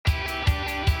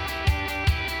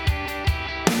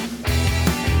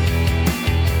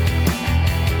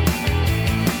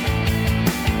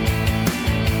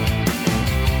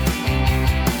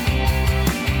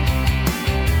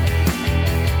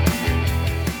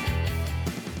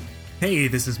Hey,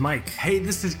 this is Mike. Hey,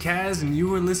 this is Kaz, and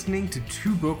you are listening to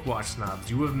Two Book Watch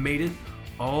Snobs. You have made it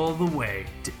all the way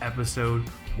to episode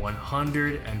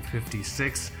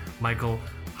 156. Michael,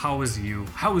 how is you?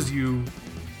 How is you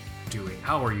doing?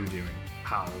 How are you doing?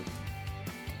 How?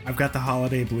 I've got the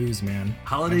holiday blues, man.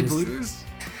 Holiday blues?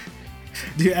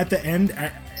 Dude, at the end,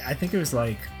 I think it was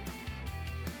like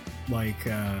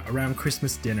around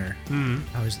Christmas dinner.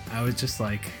 Mm-hmm. I was just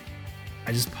like,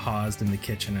 I just paused in the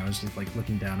kitchen. I was just like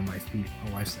looking down at my feet.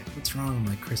 My wife's like, "What's wrong?" I'm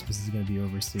like, "Christmas is gonna be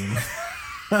over soon."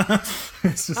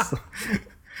 It's just,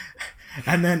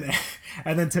 and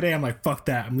then today I'm like, "Fuck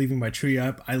that!" I'm leaving my tree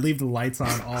up. I leave the lights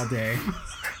on all day.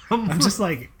 I'm just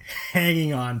like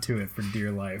hanging on to it for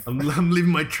dear life. I'm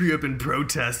leaving my tree up in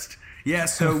protest. Yeah,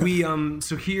 so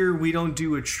so here we don't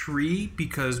do a tree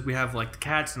because we have like the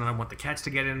cats, and I want the cats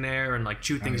to get in there and like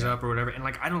chew things up or whatever. And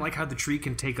like I don't like how the tree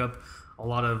can take up a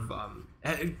lot of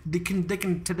they tend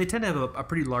to have a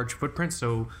pretty large footprint.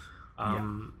 So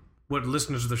what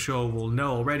listeners of the show will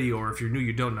know already, or if you're new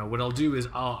you don't know, what I'll do is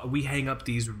we hang up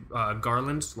these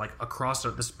garlands like across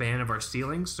the span of our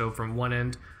ceiling, so from one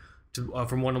end to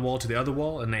from one wall to the other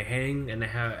wall, and they hang, and they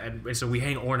have, and so we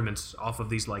hang ornaments off of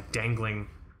these like dangling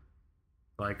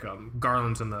like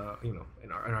garlands in the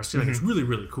in our ceiling. It's really,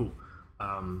 really cool.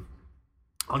 On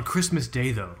Christmas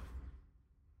Day though,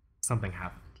 something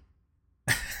happened.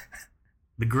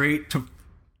 The great,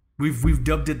 we've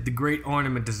dubbed it the Great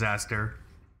Ornament Disaster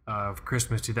of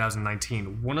Christmas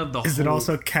 2019. One of the Is it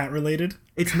also cat related?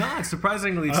 It's not.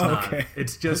 Surprisingly, it's not. Okay.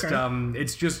 It's just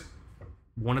it's just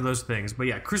one of those things. But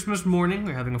yeah, Christmas morning,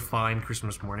 we're having a fine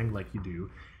Christmas morning like you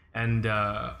do, and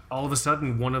all of a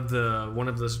sudden one of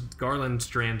the garland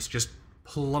strands just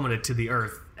plummeted to the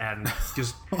earth, and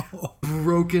just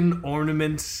broken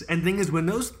ornaments. And thing is, when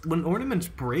ornaments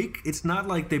break, it's not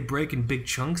like they break in big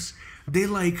chunks. They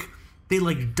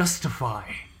dustify.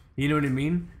 You know what I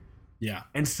mean? Yeah.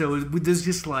 And so there's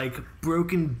just like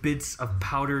broken bits of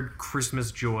powdered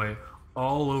Christmas joy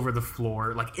all over the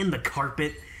floor, like in the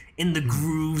carpet, in the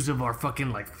grooves of our fucking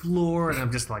like floor, and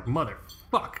I'm just like,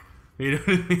 motherfuck. You know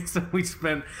what I mean? So we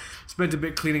spent a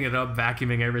bit cleaning it up,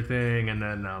 vacuuming everything, and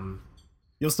then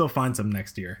You'll still find some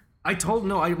next year.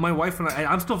 my wife and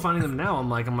I'm still finding them now. I'm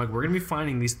like, we're gonna be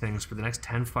finding these things for the next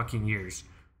 10 fucking years.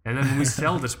 And then when we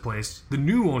sell this place, the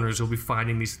new owners will be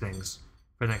finding these things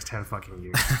for the next 10 fucking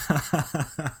years.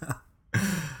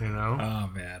 You know? Oh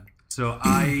man. So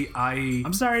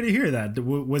I'm sorry to hear that.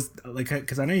 Was like,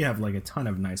 because I know you have like a ton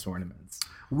of nice ornaments.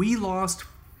 We lost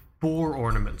 4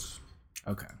 ornaments.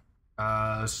 Okay.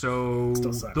 So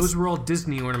those were all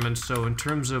Disney ornaments. So in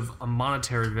terms of a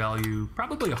monetary value,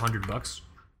 probably $100.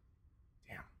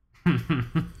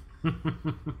 Damn.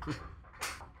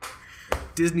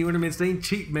 Disney ornaments, they ain't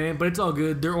cheap, man, but it's all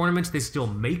good. They're ornaments they still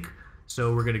make,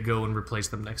 so we're gonna go and replace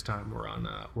them next time we're on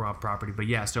property. But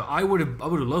yeah, so I would have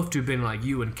loved to have been like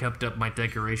you and kept up my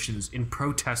decorations in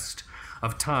protest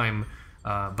of time,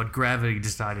 but gravity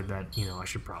decided that I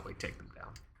should probably take them down.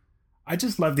 I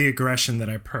just love the aggression that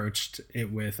I approached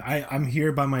it with. I'm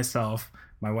here by myself.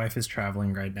 My wife is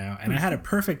traveling right now, and I had a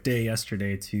perfect day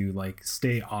yesterday to like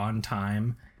stay on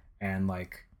time and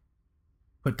like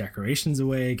put decorations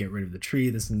away, get rid of the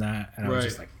tree, this and that. And I was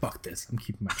just like, fuck this. I'm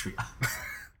keeping my tree up.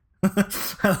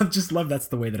 I just love that's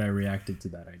the way that I reacted to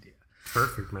that idea.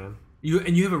 Perfect, man.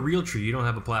 You have a real tree. You don't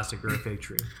have a plastic or a fake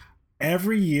tree.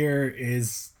 Every year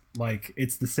is like,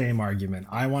 it's the same argument.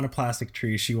 I want a plastic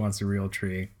tree. She wants a real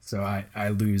tree. So I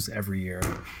lose every year.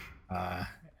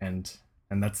 And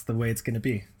that's the way it's going to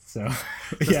be. So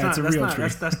it's a real tree.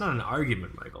 That's not an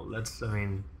argument, Michael.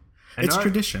 It's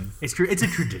tradition. It's a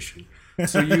tradition.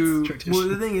 So well,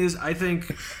 the thing is, I think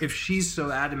if she's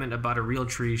so adamant about a real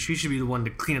tree, she should be the one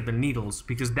to clean up the needles,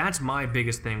 because that's my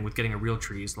biggest thing with getting a real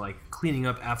tree is like cleaning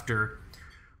up after.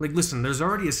 Like, listen, there's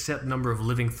already a set number of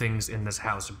living things in this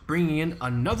house. Bringing in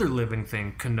another living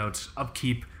thing connotes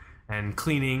upkeep and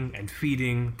cleaning and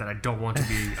feeding that I don't want to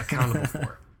be accountable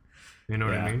for. You know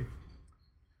what I mean?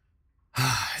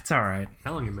 It's all right. I'm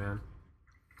telling you, man.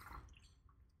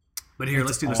 But here,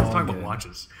 let's do this. Let's talk about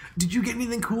watches. Did you get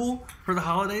anything cool for the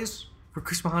holidays? For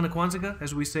Christmas Kwanzaa,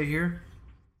 as we say here?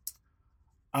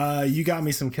 You got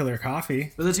me some killer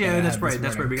coffee. But that's right.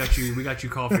 That's right. We got you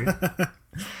coffee.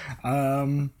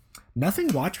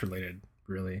 Nothing watch related,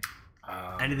 really.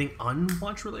 Anything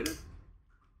unwatch related?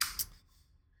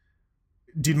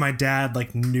 Dude, my dad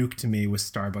like nuked me with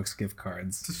Starbucks gift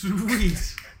cards.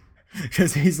 Sweet.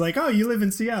 Because he's like, "Oh, you live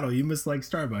in Seattle. You must like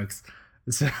Starbucks."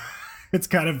 So it's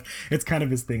kind of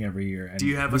his thing every year. And do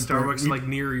you have a Starbucks like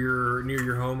near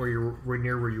your home or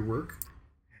near where you work?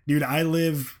 Dude, I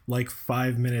live like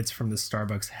 5 minutes from the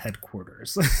Starbucks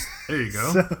headquarters. There you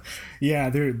go. So, yeah,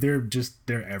 they're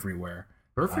everywhere.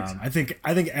 Perfect. I think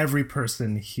every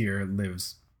person here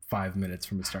lives 5 minutes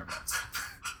from a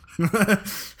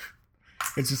Starbucks.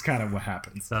 It's just kind of what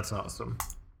happens. That's awesome.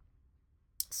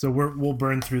 So we'll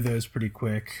burn through those pretty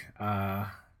quick.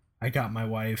 I got my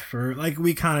wife for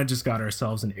we kind of just got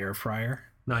ourselves an air fryer.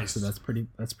 Nice. So that's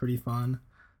pretty fun.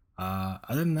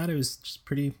 Other than that, it was just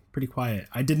pretty quiet.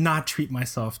 I did not treat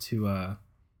myself to a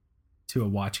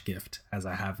watch gift as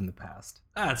I have in the past.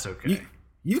 That's okay.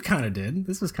 You kind of did.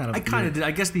 This was kind of. I kind of did.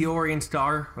 I guess the Orient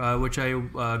Star, which I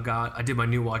got. I did my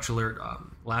new watch alert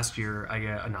last year.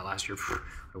 Not last year.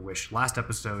 I wish last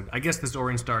episode. I guess this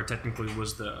Orient Star technically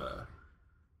was the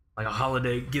a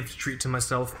holiday gift treat to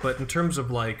myself. But in terms of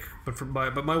my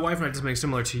wife and I, just make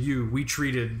similar to you. We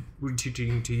treated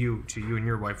to you and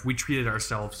your wife. We treated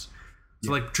ourselves.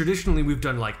 So traditionally we've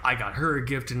done I got her a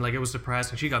gift and it was surprised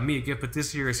and she got me a gift. But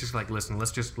this year it's just listen,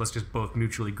 let's just both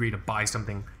mutually agree to buy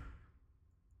something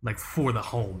for the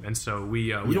home. And so we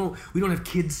don't have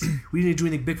kids. We didn't do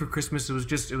anything big for Christmas. It was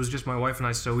just my wife and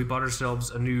I. So we bought ourselves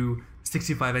a new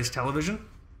 65-inch television.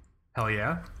 Hell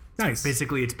yeah. Nice.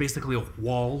 It's basically a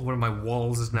wall. One of my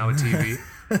walls is now a TV.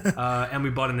 And we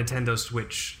bought a Nintendo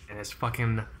Switch, and it's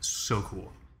fucking so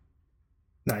cool.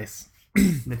 Nice.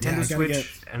 Nintendo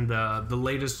Switch and one of the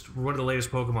latest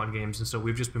Pokemon games, and so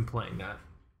we've just been playing that.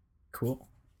 Cool.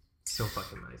 So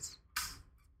fucking nice.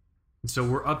 And so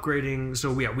we're upgrading.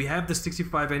 So we have the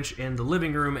 65-inch in the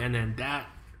living room, and then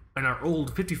and our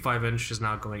old 55-inch is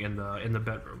now going in the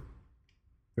bedroom.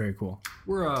 Very cool.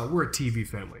 We're a TV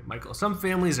family, Michael. Some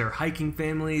families are hiking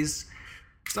families.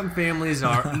 Some families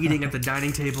are eating at the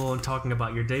dining table and talking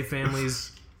about your day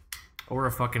families. Or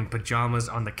a fucking pajamas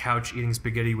on the couch eating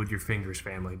spaghetti with your fingers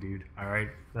family, dude. All right?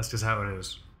 That's just how it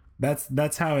is.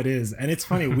 That's how it is. And it's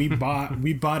funny, we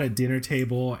bought a dinner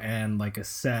table and a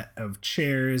set of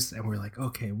chairs, and we're like,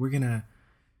 okay, we're gonna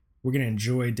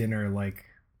enjoy dinner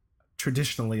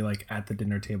traditionally at the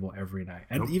dinner table every night.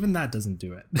 And even that doesn't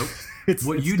do it. Nope.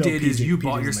 What you did is you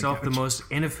bought yourself the most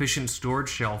inefficient storage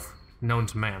shelf known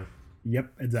to man.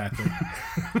 Yep, exactly.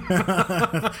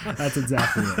 That's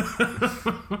exactly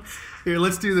it. Here,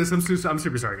 let's do this. I'm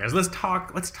super sorry, guys. Let's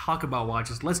talk about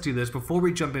watches. Let's do this before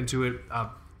we jump into it.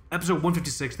 Episode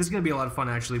 156. This is gonna be a lot of fun.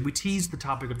 Actually, we teased the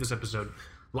topic of this episode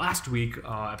last week.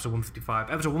 Episode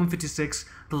 155. Episode 156.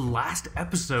 The last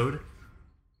episode,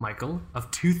 Michael,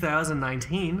 of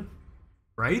 2019.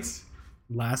 Right?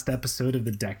 Last episode of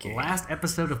the decade. Last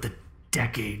episode of the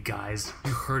decade, guys.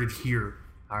 You heard it here.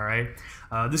 All right.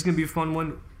 This is going to be a fun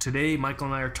one. Today, Michael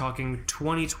and I are talking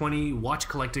 2020 watch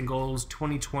collecting goals,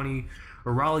 2020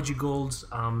 horology goals.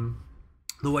 The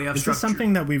way I've structured. Is this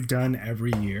something that we've done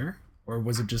every year, or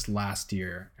was it just last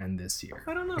year and this year?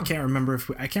 I don't know. I can't remember if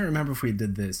we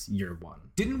did this year one.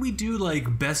 Didn't we do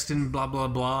best in blah blah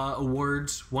blah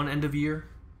awards one end of year?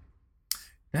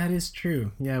 That is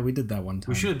true. Yeah, we did that one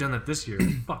time. We should have done that this year.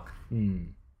 Fuck.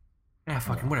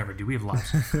 Fucking whatever, dude. We have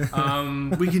lives. We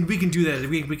can do that.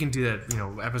 We can do that.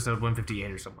 Episode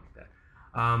 158 or something like that,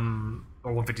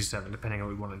 or 157, depending on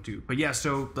what we want to do. But yeah,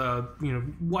 so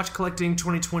watch collecting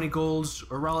 2020 goals,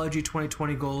 horology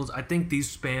 2020 goals. I think these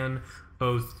span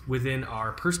both within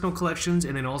our personal collections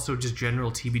and then also just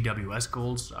general TBWS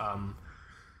goals.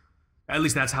 At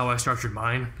least that's how I structured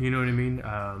mine. You know what I mean?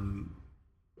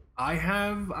 I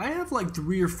have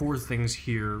 3 or 4 things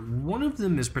here. One of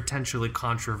them is potentially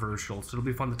controversial, so it'll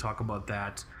be fun to talk about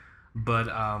that. But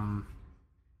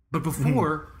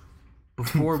before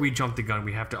we jump the gun,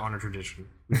 we have to honor tradition.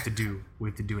 We have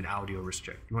to do an audio wrist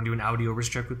check. You want to do an audio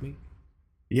wrist check with me?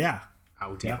 Yeah.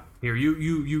 Audio. Yeah. Here,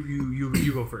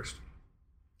 you go first.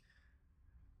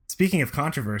 Speaking of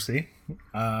controversy,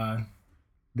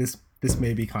 this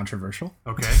may be controversial.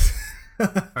 Okay.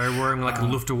 Are you wearing a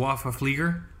Luftwaffe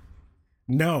Flieger?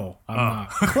 No, I'm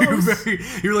not. Close.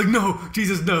 You're like, no,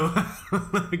 Jesus, no.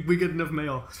 We get enough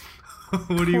mail.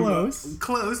 What are you?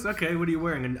 Close. Okay. What are you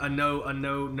wearing? A no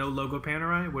logo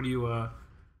Panerai? What are you?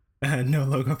 No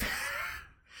logo.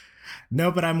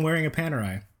 No, but I'm wearing a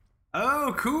Panerai.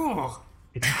 Oh, cool!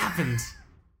 It happens.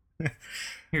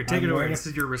 Here, take it away. This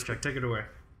is your wrist check. Take it away.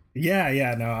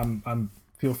 Yeah. No, I'm.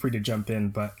 Feel free to jump in,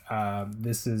 but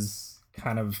this is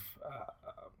kind of.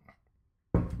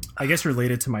 I guess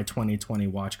related to my 2020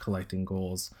 watch collecting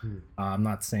goals. I'm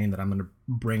not saying that I'm going to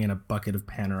bring in a bucket of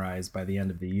Panerais by the end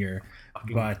of the year,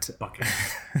 but bucket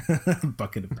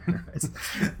bucket of Panerais.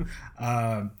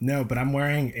 No, but I'm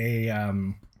wearing a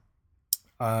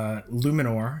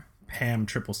Luminor PAM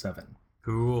 777.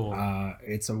 Cool.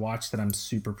 It's a watch that I'm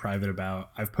super private about.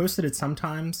 I've posted it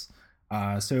sometimes,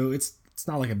 so it's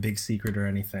not like a big secret or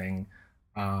anything.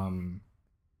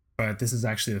 But this is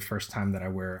actually the first time that I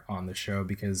wear it on the show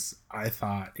because I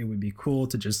thought it would be cool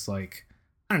to just like,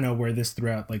 I don't know, wear this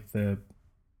throughout like the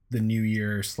New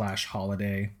Year /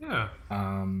 holiday. Yeah.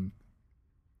 And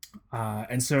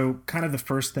so kind of the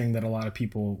first thing that a lot of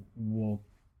people will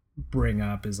bring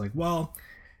up is like, well,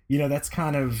 you know, that's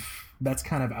kind of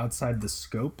outside the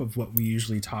scope of what we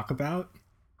usually talk about.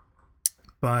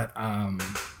 But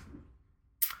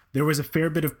there was a fair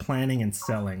bit of planning and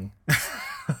selling.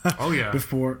 Oh yeah.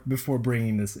 before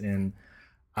bringing this in.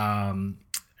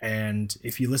 And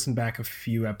if you listen back a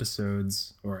few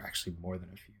episodes, or actually more than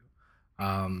a few,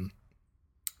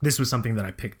 this was something that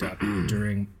I picked up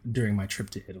during my trip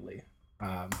to Italy,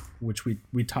 which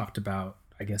we talked about,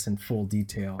 I guess, in full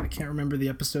detail. I can't remember the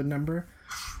episode number.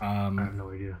 I have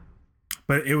no idea.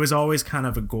 But it was always kind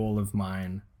of a goal of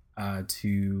mine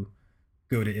to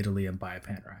go to Italy and buy a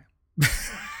Panerai.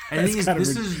 And we as talked,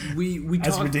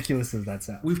 ridiculous as that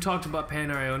sounds. We've talked about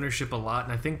Panerai ownership a lot,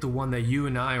 and I think the one that you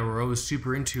and I were always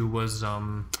super into was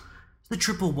the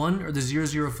 111 or the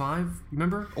 005. You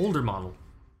remember? Older model.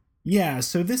 Yeah,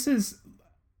 so this is,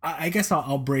 I guess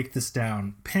I'll break this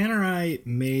down. Panerai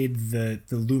made the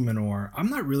Luminor. I'm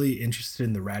not really interested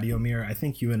in the Radiomir. I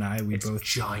think you and I, It's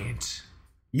giant.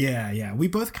 Yeah. We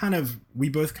both kind of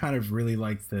really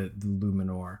like the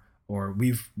Luminor, or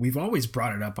we've always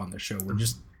brought it up on the show. We're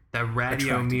just that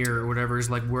Radiomir or whatever is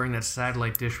like wearing that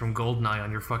satellite dish from Goldeneye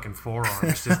on your fucking forearm.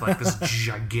 It's just like this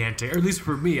gigantic, or at least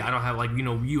for me, I don't have like, you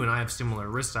know, you and I have similar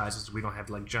wrist sizes. We don't have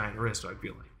like giant wrists, so I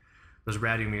feel like those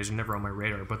Radiomirs are never on my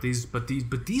radar. But these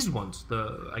ones,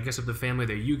 I guess of the family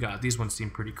that you got, these ones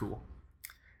seem pretty cool.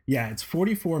 Yeah, it's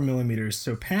 44 millimeters.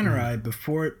 So Panerai,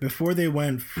 before they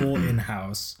went full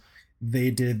in-house,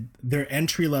 they did their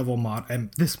entry-level model,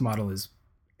 and this model is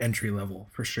entry-level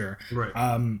for sure.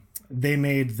 Right. They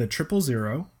made the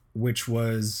 000, which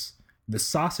was the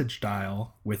sausage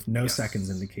dial with no seconds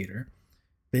indicator.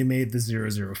 They made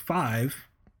the 005,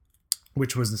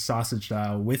 which was the sausage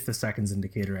dial with the seconds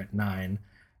indicator at 9.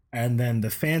 And then the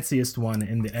fanciest one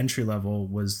in the entry level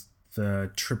was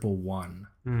the 111.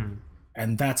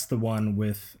 And that's the one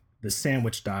with the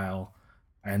sandwich dial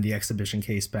and the exhibition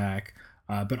case back.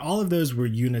 But all of those were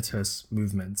Unitus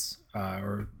movements,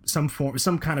 or some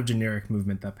kind of generic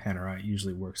movement that Panerai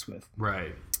usually works with.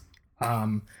 Right.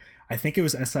 I think it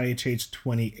was SIHH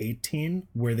 2018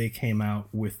 where they came out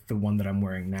with the one that I'm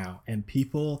wearing now, and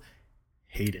people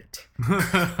hate it.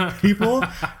 People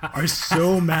are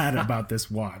so mad about this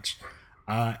watch,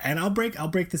 and I'll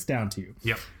break this down to you.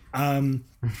 Yep.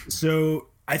 So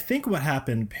I think what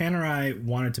happened, Panerai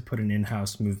wanted to put an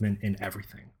in-house movement in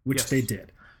everything, which they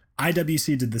did.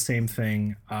 IWC did the same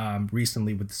thing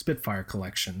recently with the Spitfire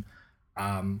collection,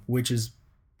 which is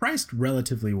priced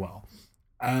relatively well.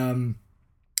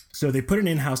 So they put an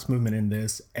in-house movement in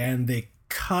this, and they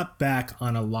cut back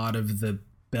on a lot of the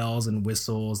bells and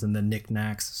whistles and the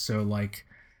knickknacks. So like,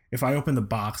 if I open the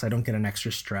box, I don't get an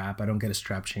extra strap. I don't get a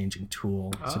strap changing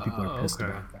tool. So people are pissed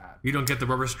about that. You don't get the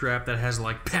rubber strap that has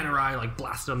like Panerai like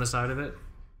blasted on the side of it?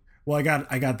 Well, I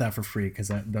got that for free because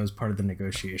that was part of the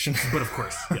negotiation. But of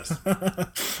course, yes.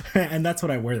 And that's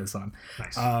what I wear this on.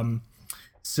 Nice.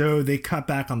 So they cut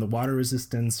back on the water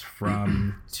resistance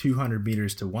from 200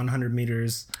 meters to 100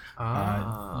 meters.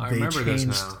 I remember this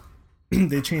now.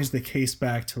 They changed the case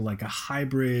back to like a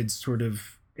hybrid sort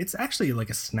of. It's actually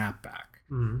like a snapback.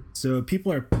 So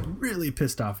people are really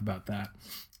pissed off about that.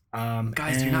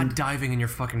 Guys, you're not diving in your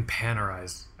fucking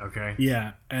Panerais, okay?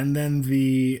 Yeah, and then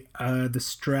the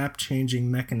strap changing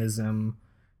mechanism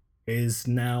is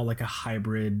now like a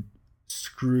hybrid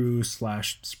screw /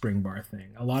 spring bar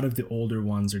thing. A lot of the older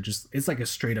ones are just, it's like a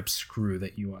straight up screw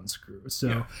that you unscrew.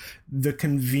 So the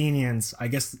convenience, I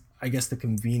guess the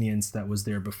convenience that was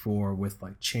there before with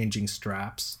like changing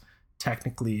straps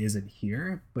technically isn't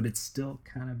here, but it's still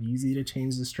kind of easy to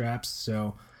change the straps.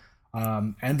 So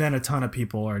and then a ton of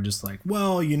people are just like,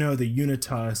 well, you know, the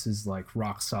Unitus is like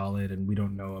rock solid and we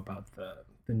don't know about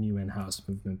the new in-house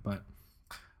movement. But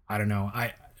I don't know.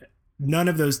 None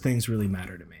of those things really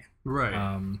matter to me. Right.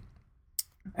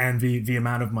 And the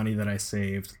amount of money that I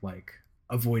saved, like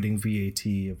avoiding VAT,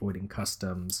 avoiding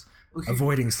customs,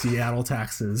 avoiding Seattle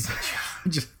taxes.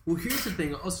 Well, here's the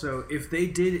thing. Also, if they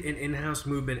did an in-house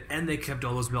movement and they kept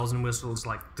all those bells and whistles,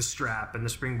 like the strap and the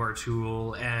spring bar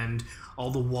tool and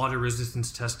all the water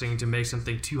resistance testing to make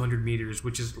something 200 meters,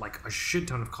 which is like a shit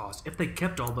ton of cost. If they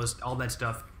kept all that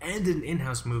stuff and an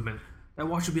in-house movement, that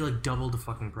watch would be like double the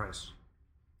fucking price.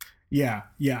 Yeah.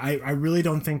 I really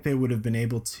don't think they would have been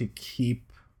able to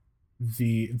keep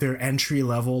their entry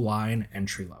level line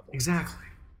entry level. Exactly.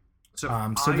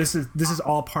 So this is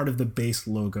all part of the base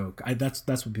logo. That's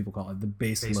what people call it, the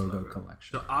base logo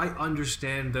collection. So I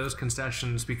understand those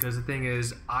concessions because the thing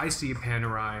is, I see a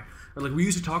Panerai. Like we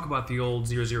used to talk about the old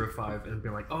 005 and be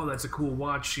like, oh, that's a cool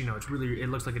watch. You know, it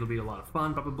looks like it'll be a lot of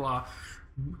fun. Blah blah blah.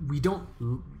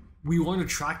 We weren't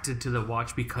attracted to the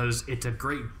watch because it's a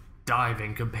great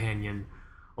diving companion,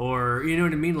 or you know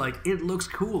what I mean. Like it looks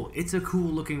cool. It's a cool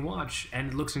looking watch, and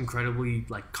it looks incredibly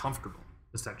like comfortable.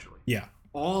 Essentially, yeah.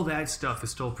 All that stuff is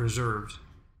still preserved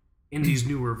in these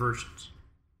newer versions.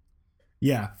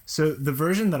 Yeah. So the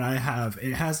version that I have,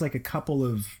 it has like a couple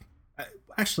of,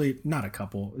 actually not a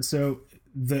couple. So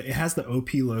it has the OP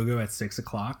logo at 6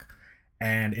 o'clock,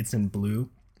 and it's in blue.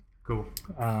 Cool.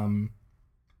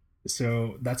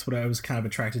 So that's what I was kind of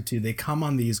attracted to. They come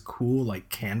on these cool like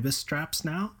canvas straps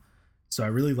now. So I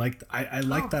really liked, I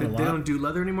like that a lot. They don't do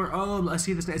leather anymore. Oh, I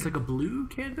see this. It's like a blue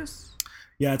canvas.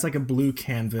 Yeah, it's like a blue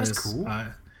canvas. That's cool.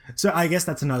 So I guess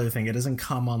that's another thing. It doesn't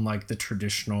come on like the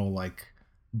traditional like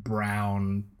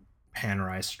brown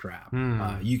Panerai strap.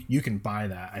 You can buy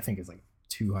that. I think it's like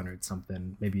 200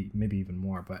 something, maybe even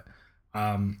more. But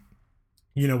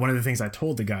you know, one of the things I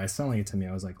told the guy selling it to me,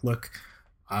 I was like, look,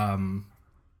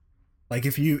 like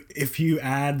if you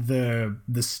add the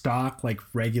stock like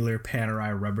regular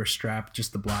Panerai rubber strap,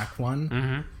 just the black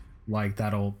one. Like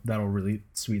that'll really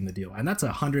sweeten the deal, and that's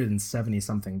 $170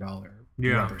 something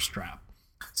rubber strap.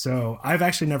 So I've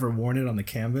actually never worn it on the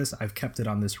canvas. I've kept it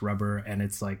on this rubber, and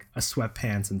it's like a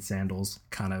sweatpants and sandals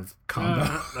kind of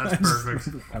combo. That's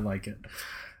perfect. I like it.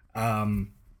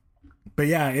 But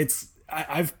yeah,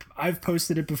 I've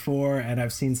posted it before, and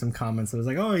I've seen some comments that was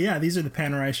like, oh yeah, these are the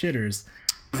Panerai shitters,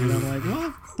 and I'm like,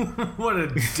 well, what a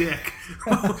dick.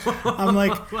 I'm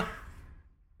like.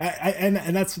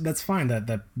 And that's fine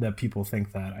that people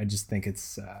think that. I just think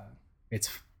it's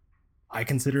I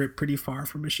consider it pretty far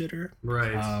from a shitter,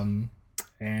 right?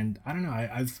 And I don't know.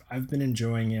 I've been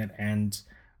enjoying it, and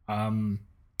kind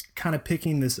of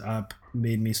picking this up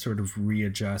made me sort of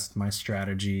readjust my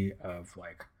strategy of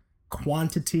like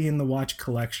quantity in the watch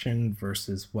collection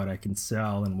versus what I can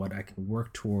sell and what I can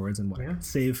work towards and what I can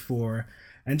save for,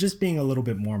 and just being a little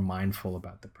bit more mindful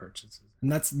about the purchases.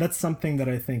 And that's something that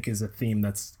I think is a theme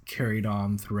that's carried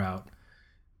on throughout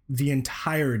the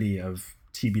entirety of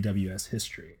TBWS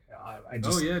history. I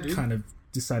just kind of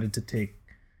decided to take.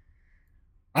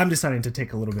 I'm deciding to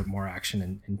take a little bit more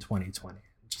action in 2020.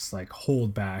 Just like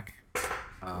hold back,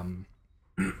 and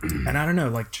I don't know,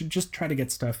 like just try to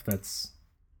get stuff that's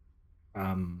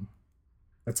a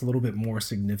little bit more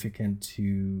significant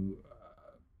to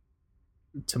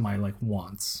my like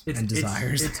wants and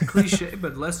desires. It's cliche,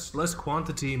 but less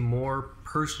quantity, more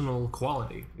personal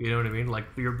quality. You know what I mean? Like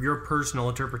your personal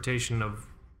interpretation of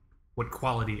what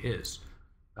quality is.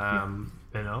 You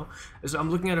know, so I'm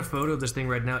looking at a photo of this thing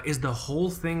right now. Is the whole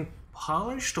thing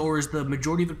polished, or is the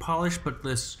majority of it polished, but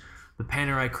the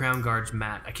Panerai crown guard's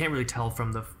matte? I can't really tell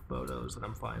from the photos that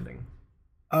I'm finding.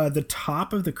 The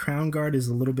top of the crown guard is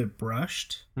a little bit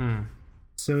brushed.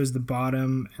 So is the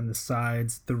bottom and the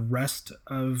sides. The rest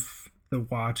of the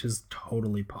watch is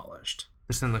totally polished.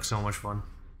 This thing looks so much fun.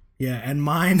 Yeah, and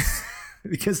mine,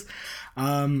 because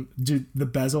dude, the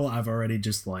bezel, I've already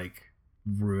just like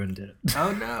ruined it.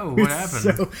 Oh no, what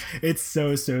happened? It's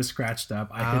so scratched up.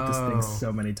 I hit this thing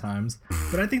so many times.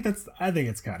 But I think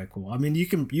it's kind of cool. I mean, you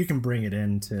can bring it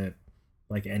into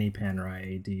like any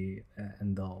Panerai AD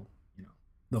and they'll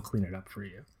clean it up for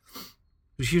you.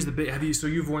 Here's the bit. So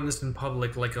you've worn this in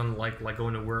public, like on like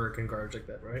going to work and garbage like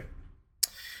that, right?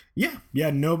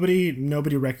 Yeah.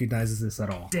 Nobody recognizes this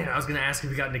at all. Damn, I was gonna ask if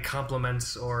you got any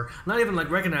compliments, or not even like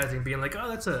recognizing, being like, oh,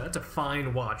 that's a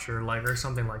fine watch, or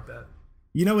something like that.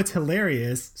 You know, it's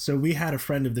hilarious. So we had a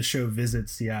friend of the show visit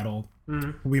Seattle.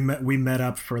 We met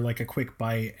up for like a quick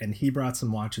bite, and he brought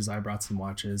some watches, I brought some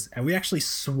watches, and we actually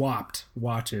swapped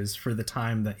watches for the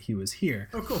time that he was here.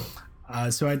 Oh, cool.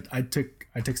 So I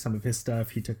took some of his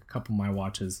stuff. He took a couple of my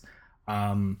watches,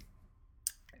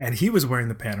 and he was wearing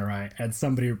the Panerai, and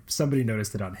somebody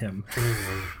noticed it on him.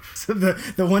 So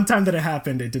the one time that it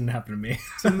happened, it didn't happen to me.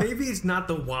 So maybe it's not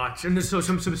the watch, and so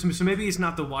maybe it's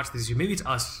not the watch that's you. Maybe it's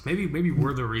us. Maybe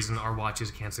we're the reason our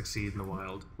watches can't succeed in the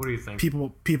wild. What do you think?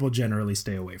 People generally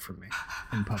stay away from me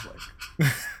in public.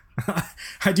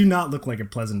 I do not look like a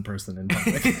pleasant person in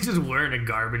public. Just wearing a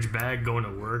garbage bag, going to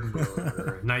work,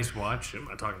 and nice watch. I'm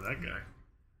not talking to that guy.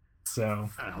 So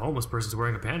a homeless person's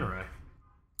wearing a Panerai.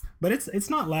 But it's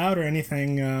not loud or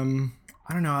anything.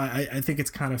 I don't know. I think it's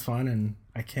kind of fun, and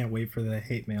I can't wait for the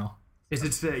hate mail.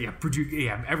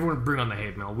 Everyone bring on the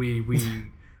hate mail.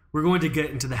 We're going to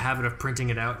get into the habit of printing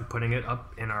it out and putting it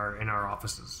up in our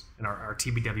offices, in our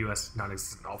TBWS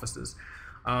non-existent offices.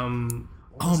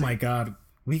 Oh my god,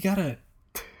 we gotta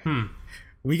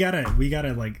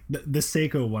like the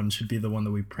Seiko one should be the one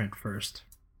that we print first.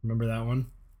 Remember that one?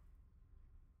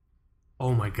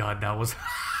 Oh my god, that was.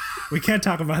 We can't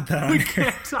talk about that. We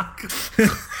can't talk.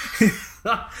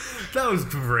 That was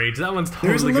great. That one's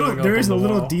totally going up. There's a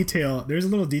little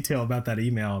detail about that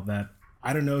email that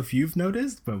I don't know if you've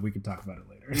noticed, but we can talk about it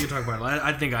later. We can talk about it.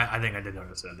 I think I did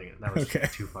notice it. I think that was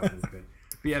too fucking good.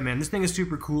 But yeah, man, this thing is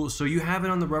super cool. So you have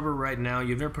it on the rubber right now.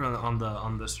 You've never put it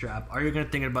on the strap. Are you gonna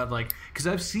think about like? Because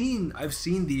I've seen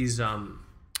these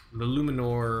the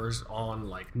Luminors on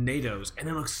like NATOs, and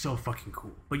it looks so fucking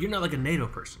cool. But you're not like a NATO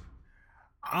person.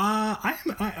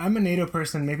 I'm a NATO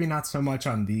person. Maybe not so much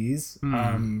on these.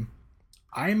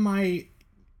 I might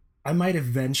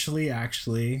eventually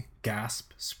actually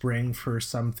spring for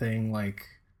something like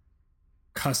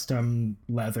custom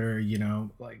leather, you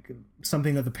know, like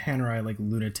something that the Panerai like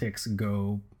lunatics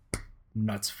go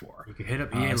nuts for. You can hit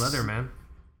up EA Leather, man.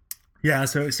 Yeah,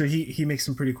 so he makes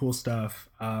some pretty cool stuff.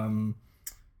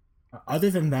 Other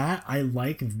than that, I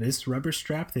like this rubber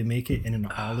strap. They make it in an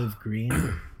olive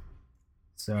green,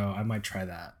 so I might try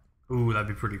that. Ooh, that'd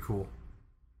be pretty cool.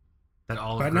 That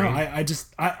olive green. But no,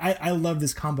 I love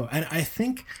this combo, and I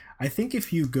think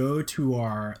if you go to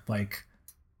our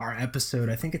episode,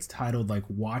 I think it's titled like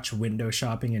 "Watch Window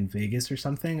Shopping in Vegas" or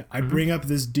something. I bring up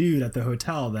this dude at the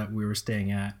hotel that we were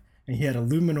staying at, and he had a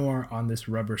Luminor on this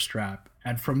rubber strap.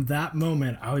 And from that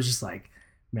moment, I was just like,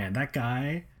 man, that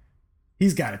guy,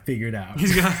 he's got it figured out.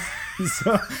 He's got.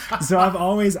 so I've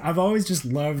always just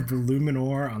loved the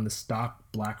Luminor on the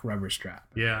stock black rubber strap.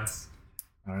 Yeah.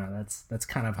 I don't know. That's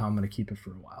kind of how I'm gonna keep it for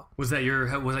a while. Was that your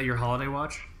holiday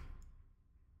watch?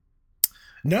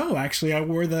 No, actually, I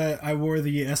wore the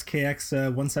SKX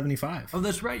 175. Oh,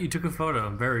 that's right. You took a photo.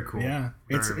 Very cool. Yeah,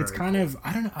 it's kind of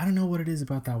I don't know what it is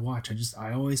about that watch.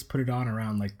 I always put it on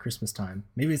around like Christmas time.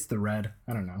 Maybe it's the red.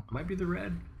 I don't know. Might be the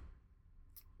red.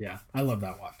 Yeah, I love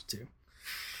that watch too.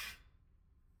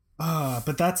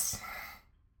 But that's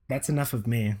enough of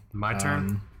me. My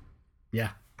turn.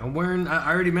 Yeah. I'm wearing. I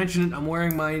already mentioned it. I'm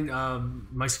wearing my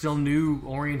my still new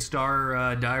Orient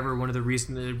Star diver, one of the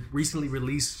recently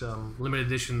released limited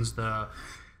editions. The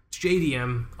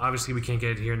JDM. Obviously, we can't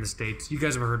get it here in the States. You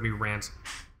guys have heard me rant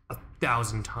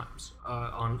 1,000 times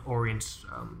on Orient's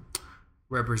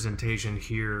representation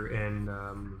here in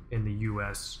the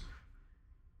U.S.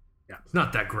 Yeah, it's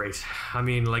not that great. I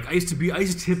mean, like I used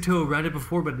to tiptoe around it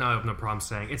before, but now I have no problem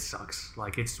saying it sucks.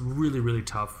 Like it's really, really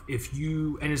tough. And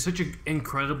it's such an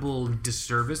incredible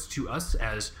disservice to us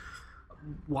as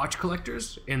watch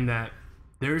collectors in that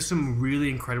there's some really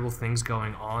incredible things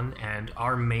going on, and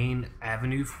our main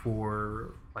avenue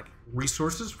for like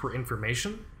resources for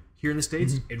information here in the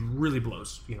States, it really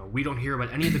blows. You know, we don't hear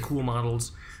about any of the cool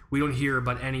models. We don't hear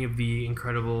about any of the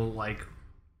incredible like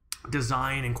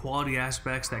design and quality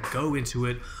aspects that go into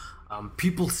it.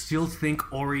 People still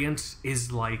think Orient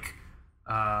is like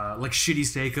shitty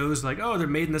Seikos, like, oh, they're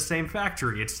made in the same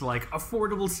factory. It's like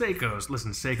affordable Seikos.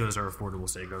 Listen, Seikos are affordable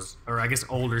Seikos, or I guess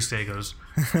older Seikos.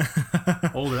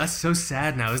 Older. That's so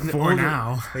sad now, isn't it? For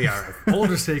now. Yeah, right.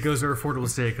 Older Seikos are affordable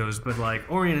Seikos, but like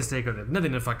Orient and Seiko have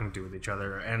nothing to fucking do with each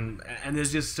other, and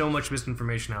there's just so much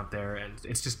misinformation out there, and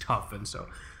it's just tough, and so.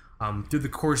 Through the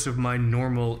course of my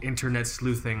normal internet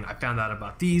sleuthing, I found out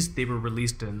about these. They were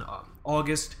released in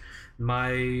August.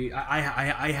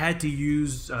 I had to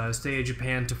use Seiya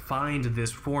Japan to find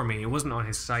this for me. It wasn't on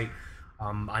his site.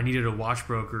 I needed a watch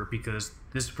broker because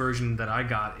this version that I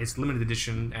got, it's limited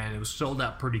edition and it was sold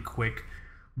out pretty quick.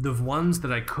 The ones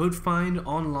that I could find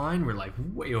online were like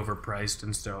way overpriced,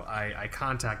 and so I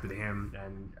contacted him,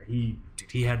 and he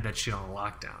had that shit on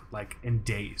lockdown, like in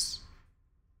days.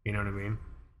 You know what I mean?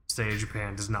 Seiya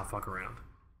Japan does not fuck around.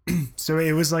 So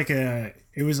it was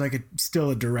still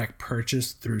a direct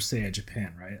purchase through Seiya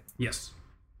Japan, right? Yes.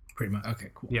 Pretty much.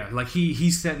 Okay, cool. Yeah, like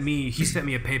he sent me a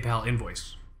PayPal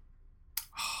invoice.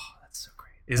 Oh, that's so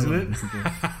great. Isn't it?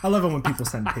 I love it when people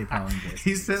send PayPal invoices.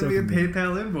 He sent me a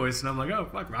PayPal invoice, and I'm like, oh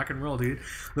fuck, rock and roll, dude.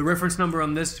 The reference number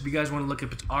on this, if you guys want to look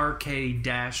up, it's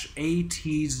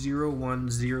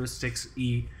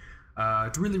RK-AT0106E.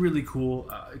 It's really, really cool.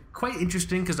 Quite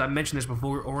interesting because I mentioned this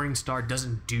before. Orient Star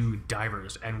doesn't do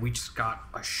divers, and we just got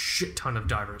a shit ton of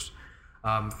divers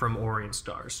from Orient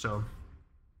Star. So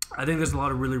I think there's a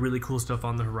lot of really, really cool stuff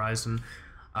on the horizon.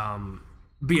 But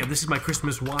yeah, this is my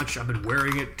Christmas watch. I've been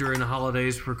wearing it during the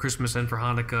holidays for Christmas and for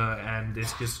Hanukkah, and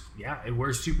it's just, yeah, it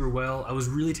wears super well. I was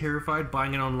really terrified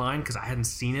buying it online because I hadn't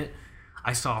seen it.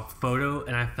 I saw a photo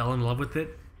and I fell in love with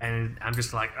it, and I'm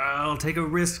just like, oh, I'll take a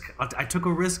risk. I took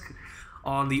a risk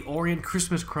on the Orient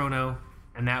Christmas chrono,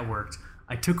 and that worked.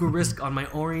 I took a risk on my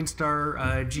Orient Star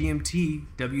GMT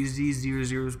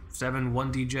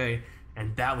WZ0071DJ,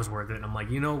 and that was worth it. And I'm like,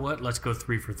 you know what? Let's go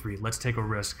 3 for 3. Let's take a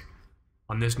risk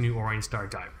on this new Orient Star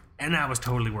diver. And that was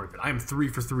totally worth it. I'm 3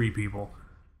 for 3, people.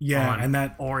 Yeah, and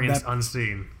that Orient's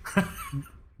Unseen.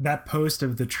 That post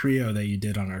of the trio that you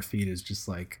did on our feed is just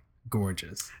like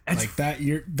gorgeous. Like that,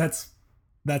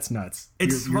 that's nuts.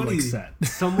 It's you're funny. Like set.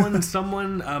 someone,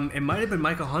 it might have been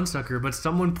Michael Hunsucker, but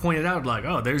someone pointed out like,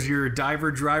 "Oh, there's your diver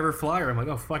driver flyer." I'm like,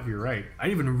 "Oh, fuck, you're right." I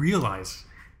didn't even realize.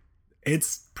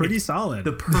 It's pretty solid.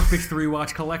 The perfect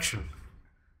 3-watch collection.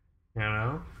 You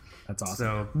know. That's awesome.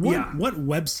 So, what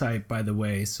website, by the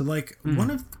way? So like one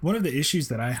of the issues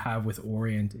that I have with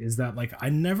Orient is that like I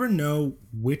never know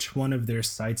which one of their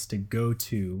sites to go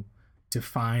to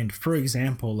find, for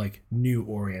example, like new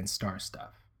Orient Star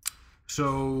stuff.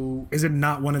 So is it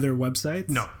not one of their websites?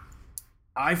 No.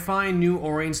 I find new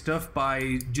Orient stuff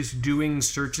by just doing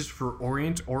searches for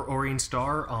Orient or Orient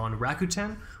Star on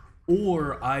Rakuten,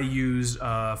 or I use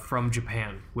From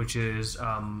Japan, which is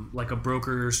like a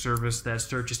broker service that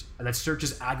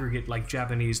searches aggregate like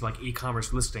Japanese like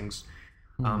e-commerce listings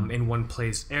in one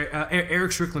place.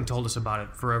 Eric Strickland told us about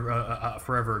it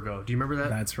forever ago. Do you remember that?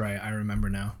 That's right. I remember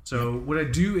now. So what I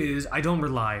do is I don't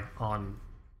rely on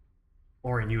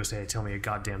Orient USA to tell me a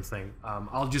goddamn thing.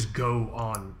 I'll just go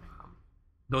on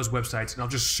those websites and I'll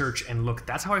just search and look.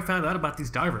 That's how I found out about these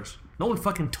divers. No one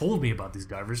fucking told me about these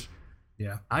divers.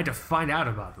 Yeah, I had to find out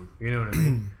about them. You know what I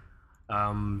mean?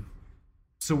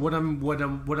 So what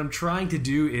I'm trying to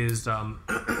do is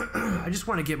I just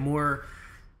want to get more.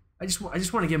 I just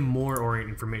want to get more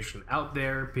Orient information out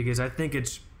there, because I think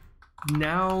it's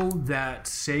now that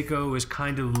Seiko is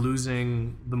kind of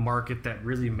losing the market that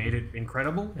really made it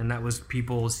incredible, and that was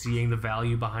people seeing the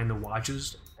value behind the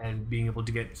watches and being able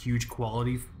to get huge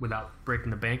quality without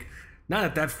breaking the bank. Now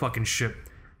that fucking ship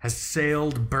has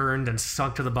sailed, burned, and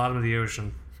sunk to the bottom of the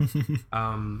ocean,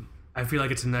 I feel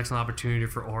like it's an excellent opportunity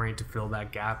for Orient to fill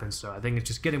that gap, and so I think it's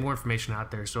just getting more information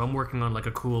out there. So I'm working on like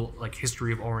a cool like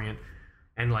history of Orient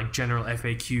and like general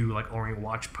FAQ, like Orient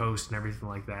watch posts and everything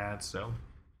like that. So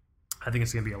I think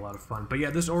it's gonna be a lot of fun. But yeah,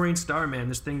 this Orient Star, man,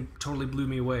 this thing totally blew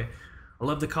me away. I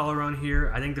love the collar on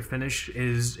here. I think the finish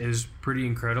is pretty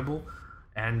incredible,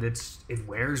 and it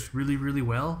wears really, really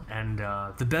well. And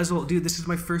the bezel, dude, this is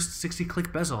my first 60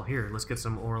 click bezel. Here, let's get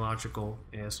some Orological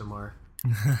ASMR.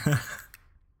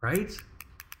 Right?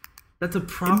 That's a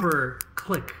proper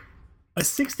click. A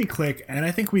 60 click, and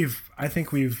I think we've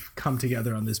come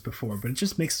together on this before, but it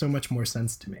just makes so much more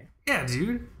sense to me. Yeah,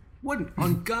 dude. What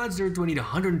on God's earth do I need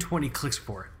 120 clicks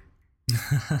for?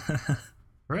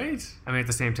 Right? I mean, at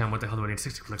the same time, what the hell do I need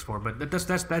 60 clicks for? But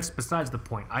that's besides the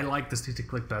point. I like the 60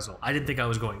 click bezel. I didn't think I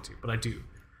was going to, but I do.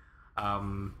 Let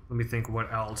me think what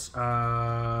else.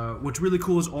 What's really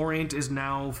cool is Orient is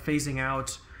now phasing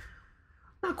out.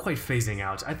 Not quite phasing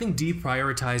out. I think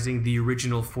deprioritizing the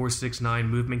original 469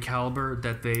 movement caliber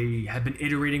that they have been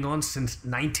iterating on since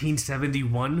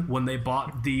 1971 when they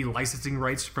bought the licensing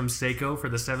rights from Seiko for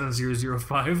the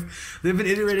 7005. They've been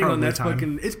iterating on that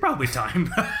fucking. It's probably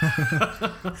time.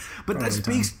 But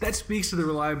that speaks to the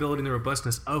reliability and the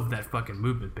robustness of that fucking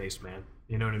movement base, man.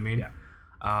 You know what I mean? Yeah.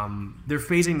 They're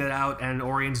phasing that out, and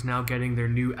Orient's now getting their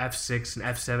new F6 and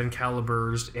F7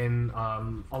 calibers in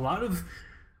a lot of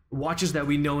watches that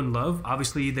we know and love.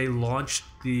 Obviously, they launched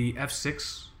the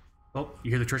F6. Oh, you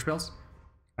hear the church bells?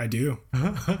 I do.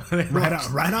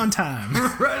 right on time.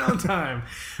 Right on time.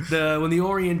 When the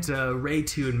Orient Ray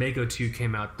 2 and Mako 2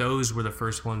 came out, those were the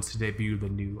first ones to debut the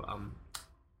new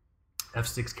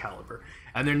F6 caliber.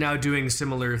 And they're now doing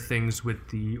similar things with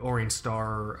the Orient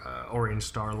Star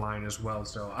line as well.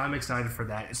 So I'm excited for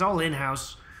that. It's all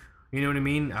in-house. You know what I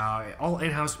mean? All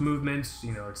in-house movements.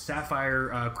 You know, it's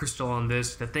sapphire crystal on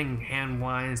this. The thing hand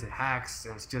winds, it hacks.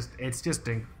 It's just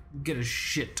get a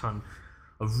shit ton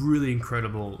of really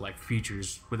incredible like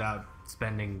features without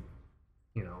spending,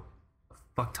 you know, a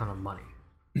fuck ton of money.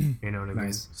 You know what I mean?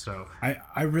 Nice. So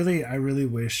I really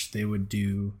wish they would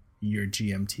do your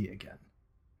GMT again.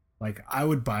 Like, I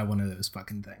would buy one of those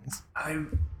fucking things.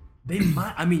 They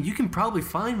might. I mean, you can probably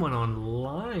find one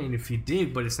online if you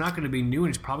dig, but it's not going to be new, and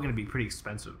it's probably going to be pretty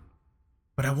expensive.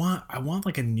 But I want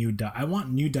like a new dial. I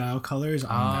want new dial colors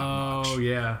on that watch. Oh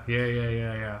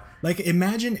yeah. Like,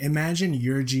 imagine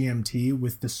your GMT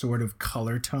with the sort of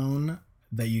color tone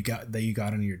that you got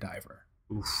on your diver.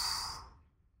 Oof.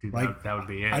 Dude, like that would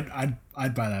be it.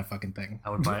 I'd buy that fucking thing.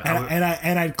 I would buy,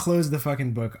 and I'd close the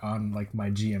fucking book on like my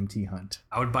GMT hunt.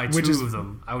 I would buy two of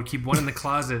them. I would keep one in the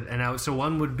closet, and so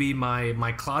one would be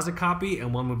my closet copy,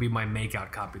 and one would be my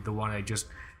makeout copy, the one I just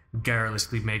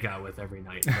garrulously make out with every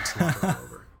night. That's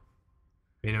over.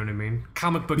 You know what I mean?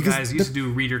 Comic book Because guys used to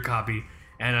do reader copy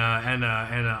and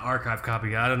archive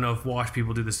copy. I don't know if wash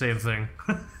people do the same thing.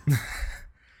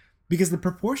 Because the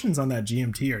proportions on that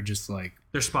GMT are just like,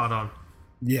 They're spot on.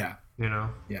 yeah, You know?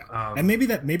 yeah. And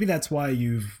maybe that's why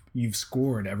you've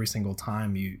scored every single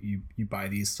time you buy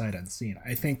these sight unseen.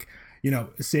 I think,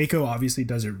 Seiko obviously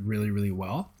does it really, really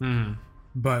well.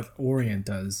 But Orient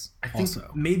does I think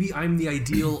also. maybe I'm the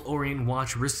ideal Orient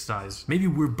watch wrist size. Maybe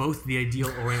we're both the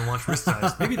ideal Orient watch wrist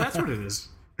size. Maybe that's what it is.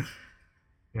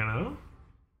 You know?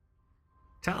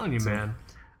 Telling you, man.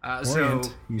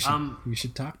 Orient, you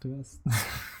should talk to us.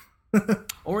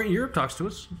 Orient Europe talks to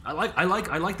us. I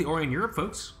like the Orient Europe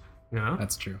folks. You know?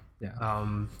 That's true. Yeah.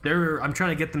 I'm trying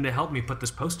to get them to help me put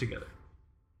this post together.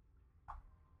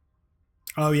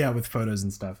 Oh yeah, with photos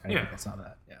and stuff. Yeah. I saw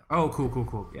that. Yeah. Oh,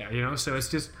 cool. Yeah, so it's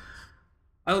just,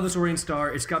 I love this Orient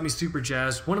Star. It's got me super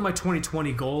jazzed. One of my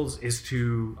 2020 goals is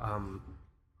to,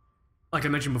 like I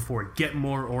mentioned before, get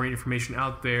more Orient information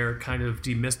out there, kind of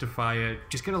demystify it,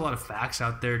 just get a lot of facts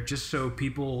out there, just so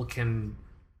people can,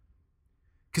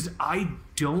 because I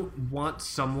don't want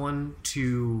someone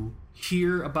to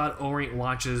hear about Orient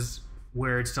watches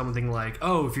where it's something like,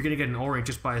 oh, if you're going to get an Orient,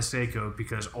 just buy a Seiko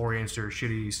because Orients are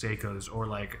shitty Seikos. Or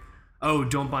like, oh,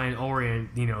 don't buy an Orient,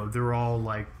 they're all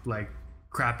like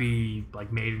crappy,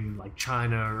 like made in like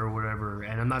China or whatever.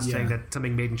 And I'm not saying that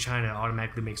something made in China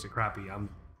automatically makes it crappy. I'm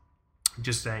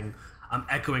just saying, I'm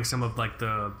echoing some of like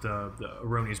the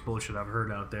erroneous bullshit I've heard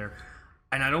out there.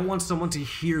 And I don't want someone to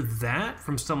hear that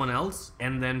from someone else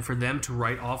and then for them to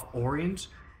write off Orient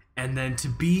and then to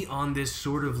be on this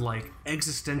sort of like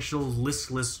existential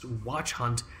listless watch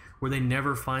hunt where they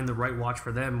never find the right watch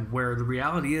for them, where the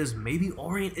reality is maybe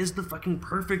Orient is the fucking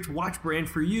perfect watch brand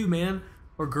for you, man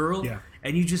or girl. Yeah.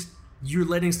 And you're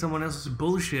letting someone else's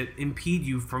bullshit impede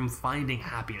you from finding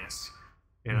happiness.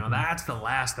 That's the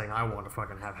last thing I want to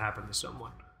fucking have happen to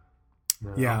someone.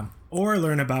 Yeah. Or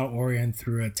learn about Orient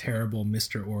through a terrible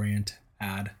Mr. Orient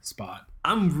ad spot.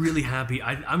 I'm really happy.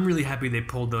 I'm really happy they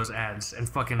pulled those ads and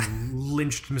fucking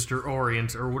lynched Mr.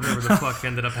 Orient or whatever the fuck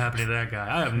ended up happening to that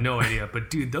guy. I have no idea. But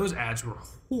dude, those ads were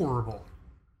horrible.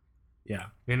 Yeah.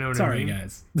 You know what Sorry, I mean?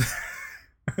 guys.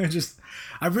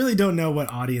 I really don't know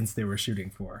what audience they were shooting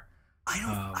for.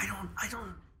 I'm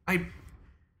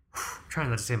trying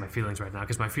not to say my feelings right now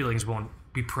because my feelings won't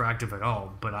be proactive at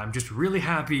all, but I'm just really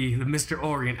happy the Mr.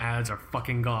 Orient ads are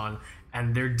fucking gone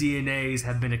and their DNAs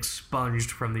have been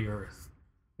expunged from the earth.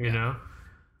 You know?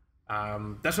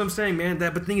 That's what I'm saying, man.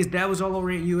 But the thing is, that was all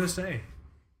Orient USA.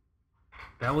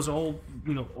 That was all,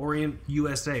 Orient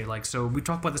USA. Like, so we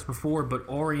talked about this before, but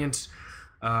Orient's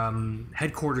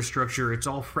headquarters structure, it's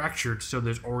all fractured. So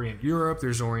there's Orient Europe,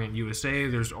 there's Orient USA,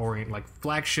 there's Orient like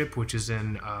flagship, which is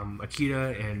in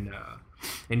Akita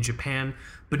in Japan,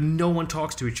 but no one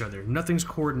talks to each other. Nothing's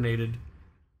coordinated.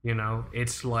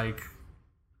 It's like,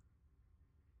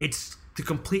 it's the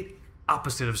complete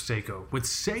opposite of Seiko. With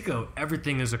Seiko,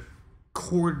 everything is a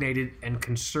coordinated and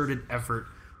concerted effort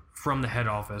from the head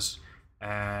office,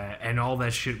 and all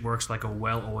that shit works like a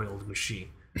well-oiled machine.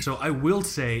 So I will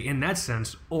say, in that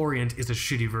sense, Orient is a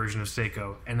shitty version of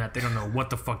Seiko, and that they don't know what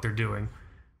the fuck they're doing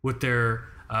with their,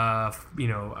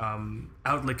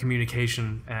 outlet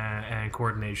communication and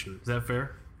coordination. Is that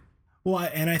fair? Well,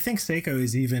 and I think Seiko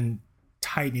is even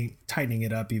tightening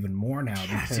it up even more now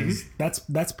because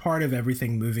that's part of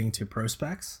everything moving to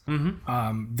Prospex.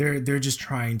 Mm-hmm. They're just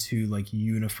trying to like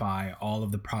unify all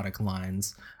of the product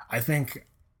lines. I think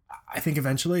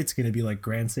eventually it's going to be like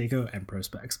Grand Seiko and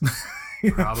Prospex.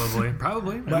 Probably.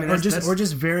 Or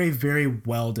just very, very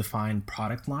well defined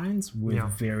product lines with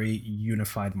very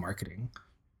unified marketing.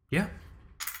 Yeah.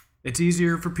 It's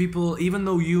easier for people, even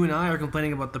though you and I are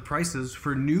complaining about the prices,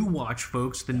 for new watch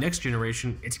folks, the next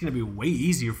generation, it's going to be way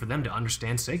easier for them to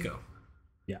understand Seiko.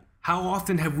 Yeah. How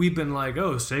often have we been like,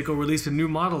 oh, Seiko released a new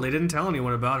model, they didn't tell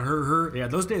anyone about her. Yeah,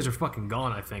 those days are fucking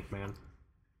gone, I think, man.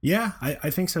 Yeah, I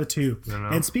think so too.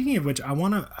 And speaking of which, I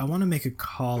wanna make a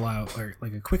call out, or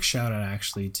like a quick shout out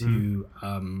actually to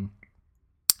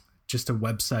just a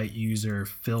website user,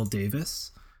 Phil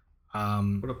Davis.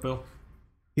 What up, Phil?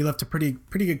 He left a pretty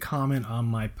good comment on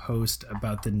my post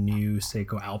about the new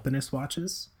Seiko Alpinist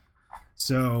watches.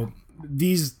 So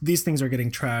these things are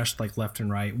getting trashed like left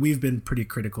and right. We've been pretty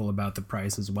critical about the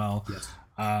price as well. Yes.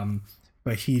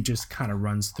 But he just kind of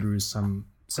runs through some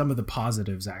of the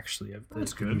positives actually of the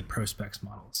Prospex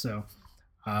model. So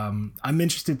I'm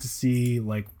interested to see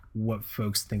like what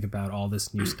folks think about all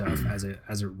this new stuff as it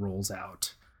rolls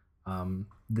out.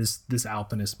 This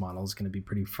Alpinist model is going to be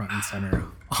pretty front and center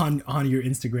on your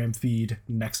Instagram feed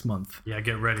next month. Yeah,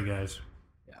 get ready, guys.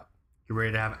 Yeah. you're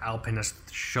ready to have Alpinist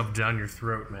shoved down your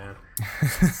throat, man.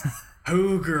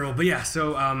 Oh, girl. But yeah,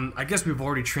 so I guess we've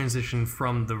already transitioned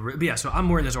from the... But yeah, so I'm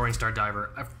wearing this Orient Star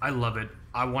Diver. I love it.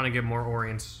 I want to get more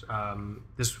Orients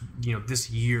this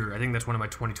year. I think that's one of my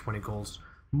 2020 goals.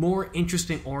 More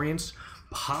interesting Orients.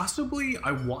 Possibly,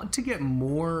 I want to get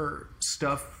more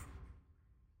stuff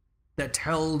that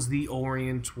tells the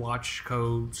Orient Watch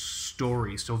Co.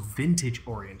 story. So vintage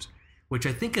Orient, which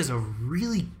I think is a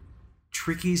really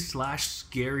tricky /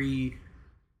 scary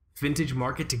vintage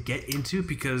market to get into,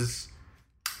 because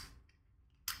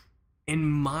in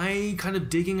my kind of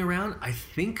digging around, I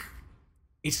think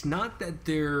it's not that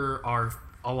there are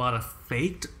a lot of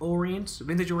faked Orients,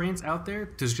 vintage Orients out there.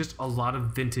 There's just a lot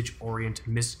of vintage Orient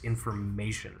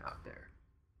misinformation out there.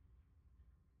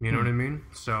 You know what I mean?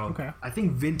 So Okay. I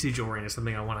think vintage Orient is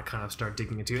something I want to kind of start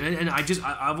digging into. And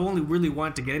I've only really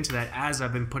wanted to get into that as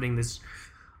I've been putting this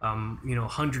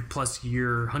 100+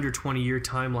 year, 120 year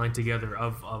timeline together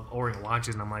of Orient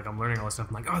watches, and I'm learning all this stuff.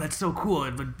 I'm like, oh, that's so cool. I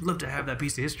would love to have that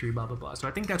piece of history, blah, blah, blah. So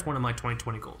I think that's one of my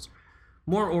 2020 goals.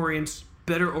 More Orients,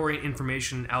 better Orient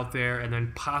information out there, and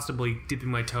then possibly dipping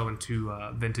my toe into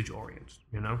vintage Orients,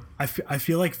 you know? I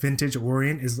feel like vintage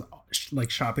Orient is like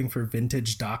shopping for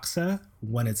vintage Doxa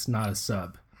when it's not a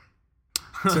sub.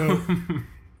 So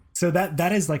so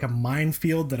that is like a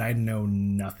minefield that I know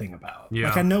nothing about. Yeah.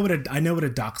 Like I know what a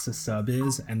Doxa sub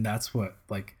is, and that's what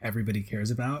like everybody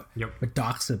cares about. Yep. But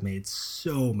Doxa made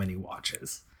so many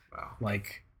watches. Wow.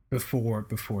 Like before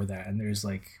that, and there's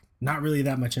like not really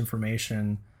that much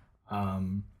information.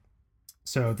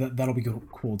 So that'll be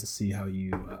cool to see how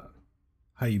you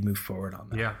move forward on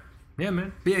that. Yeah,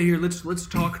 man. But yeah, here let's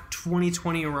talk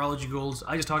 2020 horology goals.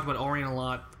 I just talked about Orient a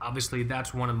lot. Obviously,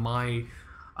 that's one of my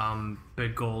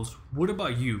big goals. What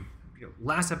about you?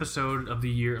 Last episode of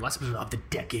the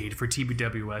decade for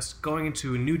TBWS, going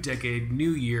into a new decade,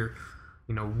 new year.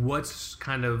 What's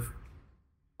kind of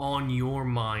on your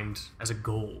mind as a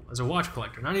goal, as a watch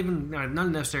collector? Not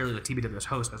necessarily the TBWS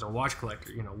host, as a watch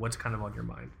collector. What's kind of on your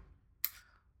mind?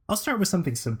 I'll start with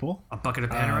something simple. A bucket of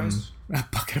Panerais? A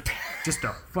bucket of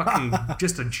Panerais.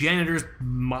 Just a janitor's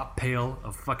mop pail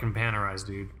of fucking Panerais,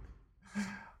 dude.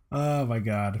 Oh my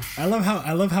god. I love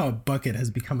how a bucket has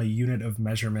become a unit of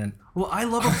measurement. Well, I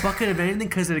love a bucket of anything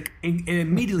because it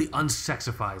immediately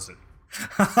unsexifies it.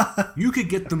 You could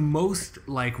get the most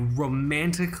like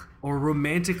romantic or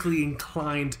romantically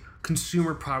inclined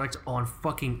consumer product on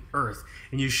fucking earth,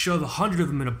 and you shove 100 of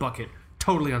them in a bucket,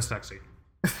 totally unsexy.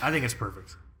 I think it's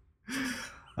perfect.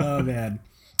 Oh man.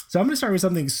 So I'm gonna start with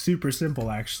something super simple.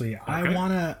 Actually, okay.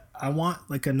 I want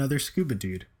like another scuba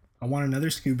dude. I want another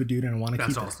scuba dude, and I want to keep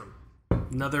it. That's awesome.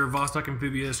 Another Vostok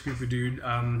Amphibia scuba dude.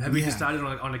 Have you decided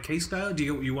on a case style? Do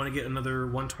you want to get another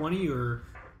 120 or?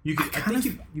 I think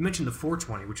you mentioned the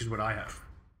 420, which is what I have.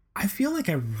 I feel like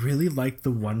I really like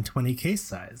the 120 case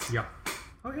size. Yeah.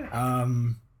 Okay.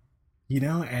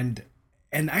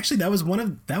 And actually that was one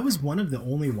of the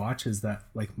only watches that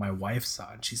like my wife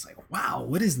saw, and she's like, "Wow,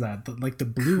 what is that? The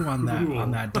blue on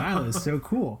that dial is so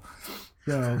cool."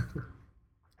 So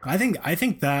I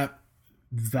think that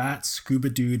scuba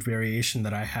dude variation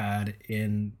that I had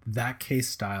in that case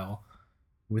style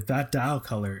with that dial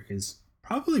color is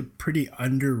probably pretty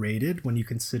underrated when you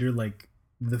consider like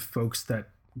the folks that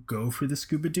go for the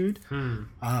scuba dude.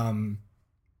 And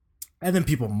then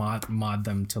people mod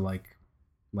them to like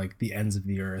the ends of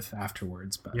the earth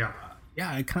afterwards. But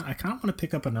I kind of want to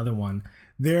pick up another one.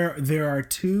 There are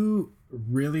two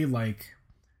really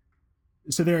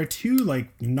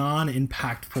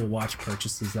non-impactful watch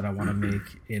purchases that I want to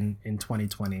make in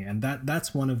 2020, and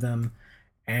that's one of them.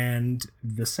 And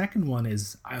the second one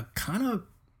is I kind of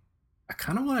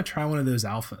want to try one of those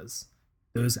alphas.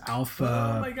 Those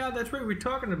alpha. Oh my god, that's right. We're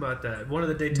talking about that. One of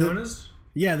the Daytonas.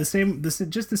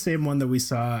 Just the same one that we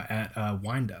saw at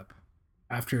Wind Up.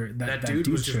 After that dude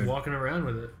was just walking around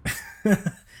with it.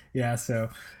 Yeah. So,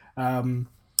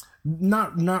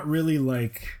 not really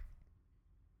like.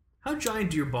 How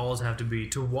giant do your balls have to be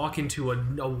to walk into a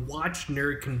watch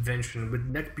nerd convention with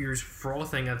neckbeards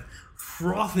frothing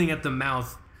at the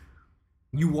mouth?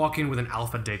 You walk in with an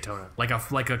Alpha Daytona, like a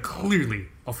clearly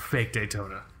a fake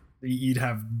Daytona. You'd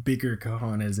have bigger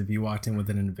cojones if you walked in with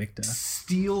an Invicta.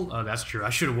 Steel? Oh, that's true. I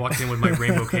should have walked in with my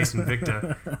rainbow case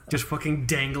Invicta, just fucking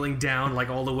dangling down like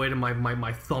all the way to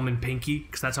my thumb and pinky,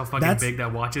 because that's how fucking big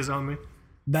that watch is on me.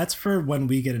 That's for when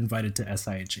we get invited to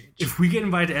SIHH. If we get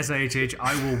invited to SIHH,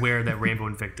 I will wear that rainbow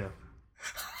Invicta.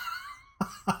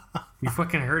 You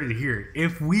fucking heard it here.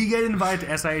 If we get invited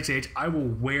to SIHH, I will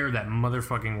wear that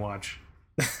motherfucking watch.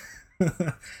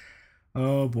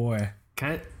 Oh boy.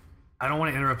 I don't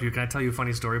want to interrupt you. Can I tell you a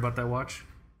funny story about that watch?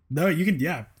 No, you can.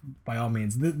 Yeah, by all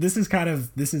means. This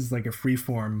is like a free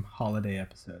form holiday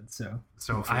episode. So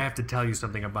I have to tell you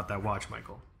something about that watch,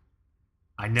 Michael.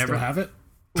 I still never have it.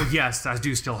 Well, yes, I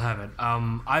do still have it.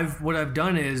 What I've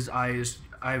done is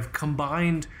I've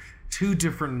combined two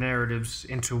different narratives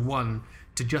into one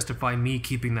to justify me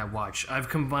keeping that watch. I've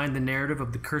combined the narrative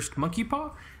of the cursed monkey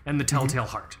paw and the telltale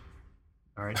heart.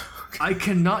 All right, I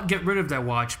cannot get rid of that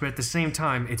watch, but at the same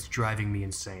time, it's driving me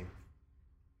insane.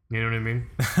 You know what I mean?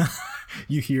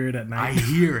 You hear it at night. I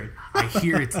hear it. I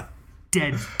hear it's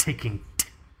dead ticking,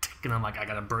 tick, tick, and I'm like, I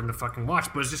gotta burn the fucking watch,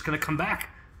 but it's just gonna come back.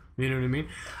 You know what I mean?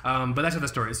 But that's another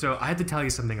story. So I had to tell you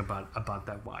something about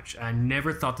that watch. I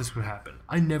never thought this would happen.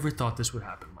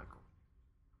 Michael.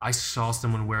 I saw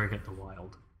someone wearing it in the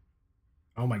wild.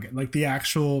 Oh my god! Like the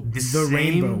same,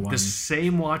 rainbow one. The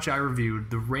same watch I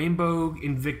reviewed, the Rainbow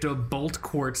Invicta Bolt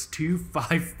Quartz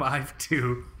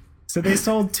 2552. So they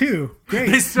sold two.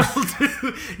 Great. They sold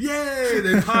two. Yay!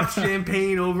 They popped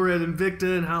champagne over at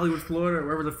Invicta in Hollywood, Florida, or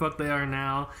wherever the fuck they are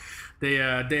now. They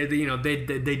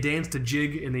danced a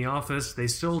jig in the office. They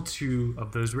sold two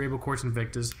of those Rainbow Quartz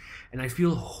Invictas, and I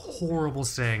feel horrible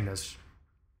saying this.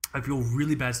 I feel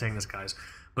really bad saying this, guys.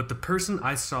 But the person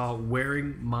I saw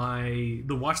wearing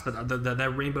the watch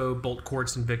that Rainbow Bolt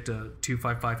Quartz Invicta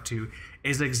 2552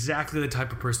 is exactly the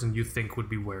type of person you think would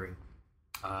be wearing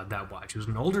that watch. He was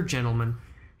an older gentleman.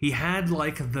 He had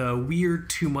like the weird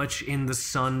too much in the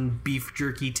sun beef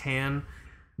jerky tan.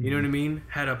 You know what I mean?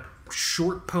 Had a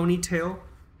short ponytail,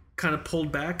 kind of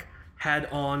pulled back. Had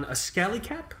on a scally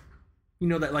cap, you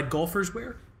know, that like golfers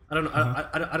wear. I don't know.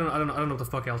 I don't know what the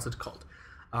fuck else it's called.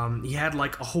 He had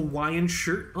like a Hawaiian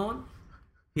shirt on.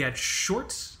 He had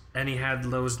shorts, and he had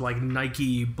those like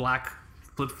Nike black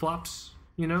flip flops.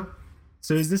 You know.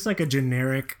 So is this like a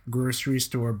generic grocery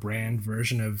store brand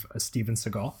version of a Steven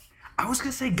Seagal? I was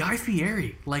gonna say Guy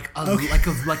Fieri, like a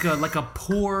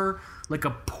poor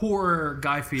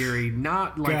Guy Fieri,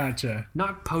 not like Gotcha.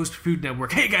 Not post Food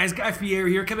Network. Hey guys, Guy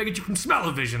Fieri here. Can I get you from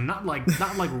Smell-O-Vision? Not like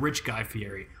rich Guy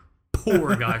Fieri,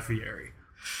 poor Guy Fieri,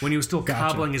 when he was still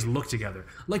cobbling his look together.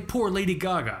 Like poor Lady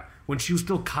Gaga when she was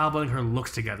still cobbling her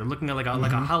looks together, looking at like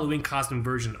a Halloween costume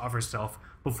version of herself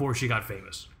before she got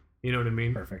famous. You know what I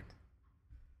mean? Perfect.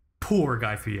 Poor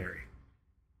Guy Fieri.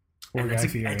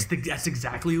 That's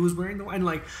exactly who was wearing the wine.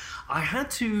 Like, I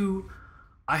had to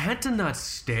not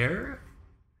stare.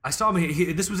 I saw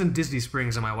him. This was in Disney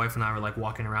Springs, and my wife and I were like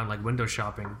walking around, like window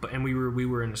shopping. And we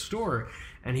were in a store,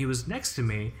 and he was next to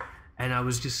me, and I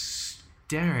was just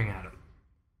staring at him.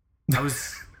 I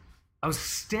was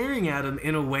staring at him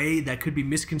in a way that could be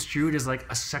misconstrued as like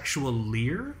a sexual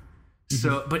leer.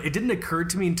 So, but it didn't occur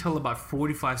to me until about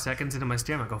 45 seconds into my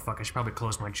stare. I'm like, oh fuck, I should probably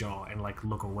close my jaw and like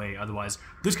look away. Otherwise,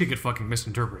 this could get fucking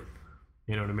misinterpreted.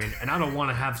 You know what I mean? And I don't want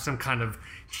to have some kind of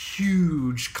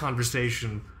huge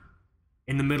conversation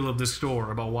in the middle of this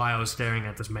store about why I was staring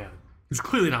at this man, who's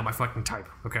clearly not my fucking type.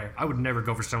 Okay, I would never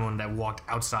go for someone that walked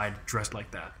outside dressed like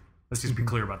that. Let's just be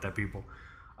clear about that, people.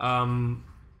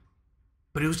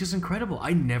 But it was just incredible.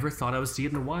 I never thought I would see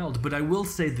it in the wild. But I will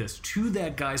say this, to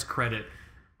that guy's credit,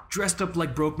 dressed up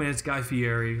like broke man's Guy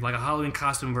Fieri, like a Halloween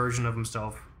costume version of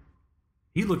himself,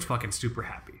 he looked fucking super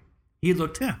happy. He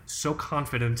looked so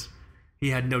confident.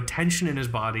 He had no tension in his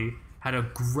body, had a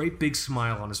great big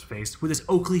smile on his face, with his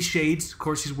Oakley shades. Of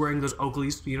course, he's wearing those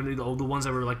Oakleys, you know, the ones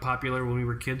that were like popular when we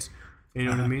were kids. You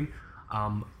know what I mean?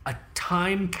 A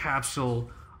time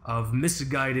capsule of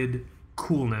misguided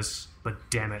coolness, but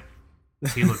damn it,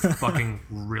 he looked fucking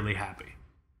really happy.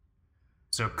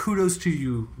 So kudos to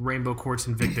you, Rainbow Quartz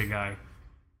Invicta guy.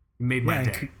 You made my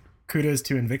day. Kudos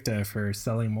to Invicta for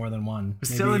selling more than one.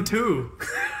 Selling two.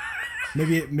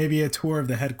 maybe a tour of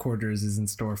the headquarters is in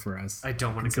store for us. I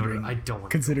don't want to go.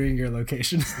 Considering your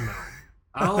location. No.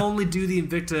 I'll only do the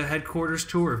Invicta headquarters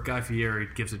tour if Guy Fieri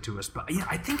gives it to us. But yeah,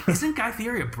 I think, isn't Guy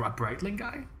Fieri a Breitling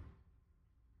guy?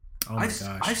 Oh my gosh.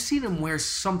 I've seen him wear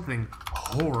something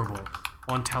horrible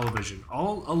on television. A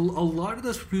lot of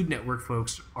those Food Network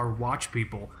folks are watch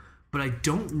people, but I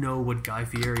don't know what Guy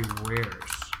Fieri wears.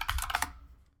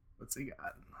 What's he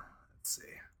got? Let's see.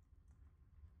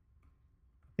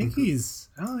 I think he's...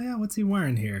 Oh yeah, what's he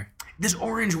wearing here? This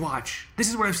orange watch. This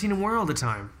is what I've seen him wear all the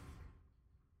time.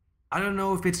 I don't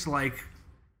know if it's like...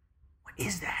 What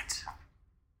is that?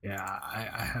 Yeah,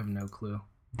 I have no clue.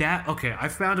 Okay, I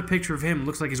found a picture of him.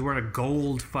 Looks like he's wearing a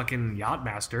gold fucking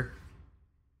Yachtmaster.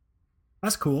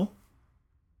 That's cool.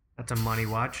 That's a money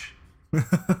watch.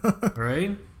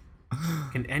 Right?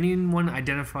 Can anyone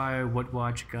identify what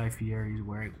watch Guy Fieri is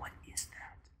wearing? What is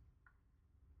that?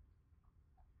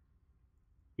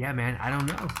 Yeah, man, I don't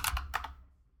know.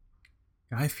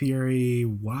 Guy Fieri,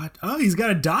 what? Oh, he's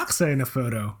got a Doxa in a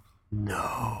photo.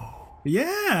 No.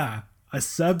 Yeah, a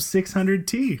sub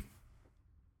 600T.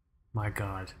 My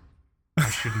God. I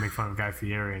shouldn't make fun of Guy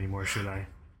Fieri anymore, should I?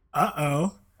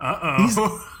 Uh-oh.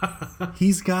 Uh-oh.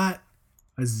 He's got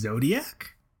a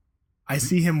Zodiac. I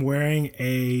see him wearing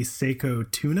a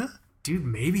Seiko Tuna. Dude,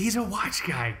 maybe he's a watch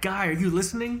guy. Guy, are you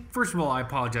listening? First of all, I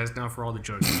apologize now for all the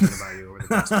jokes I've said about you over the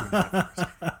past 2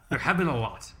 years. There have been a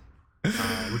lot, which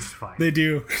is fine. They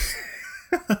do.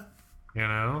 You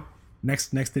know?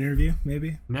 Next interview,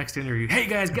 maybe? Next interview. Hey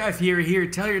guys, Guy Fieri here.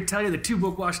 Tell you the 2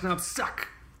 book watch knobs suck.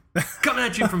 Coming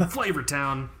at you from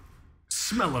Flavortown.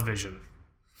 Smell-o-vision.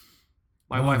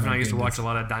 My wife and I used to watch a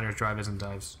lot of Diners, Drive-Ins, and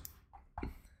Dives.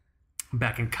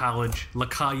 Back in college. Le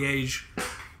Cahiers.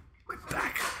 We're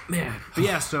back. Man. But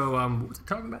yeah, so, what's it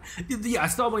talking about? Yeah, I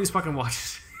saw one of these fucking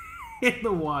watches in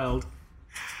the wild.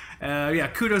 Yeah,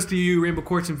 kudos to you, Rainbow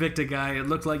Quartz Invicta guy. It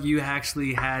looked like you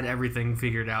actually had everything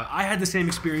figured out. I had the same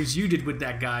experience you did with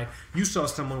that guy. You saw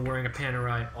someone wearing a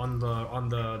Panerai on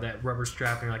that rubber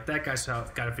strap, and you're like, that guy's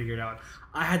got it figured out.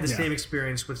 I had the same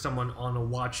experience with someone on a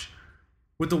watch,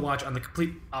 with the watch on the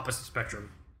complete opposite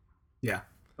spectrum. Yeah.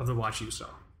 Of the watch you saw.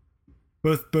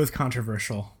 Both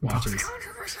controversial watches. Both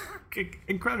controversial.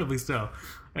 Incredibly so.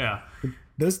 Yeah.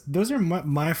 Those are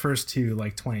my first 2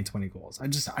 like 2020 goals.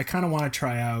 I kind of want to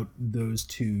try out those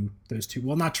two.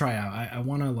 Well, not try out. I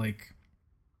want to like.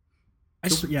 I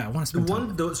want to spend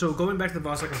time. So going back to the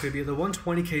Vostok Amphibia, the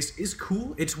 120 case is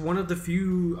cool. It's one of the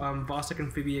few Vostok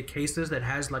Amphibia cases that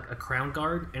has like a crown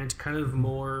guard, and it's kind of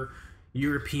more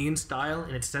European style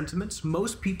in its sentiments.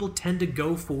 Most people tend to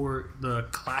go for the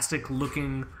classic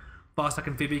looking Vostok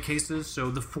Amphibia cases.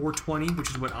 So the 420, which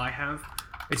is what I have.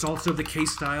 It's also the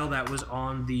case style that was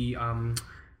on the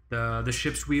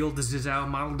ship's wheel, the Zizou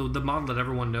model, the model that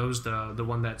everyone knows, the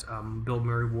one that Bill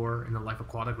Murray wore in the Life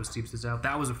Aquatic with Steve Zizou.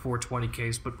 That was a 420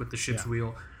 case, but with the ship's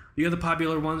wheel. The other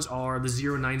popular ones are the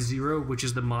 090, which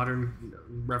is the modern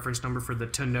reference number for the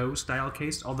Tonneau style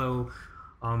case. Although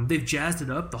they've jazzed it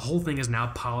up, the whole thing is now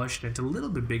polished, and it's a little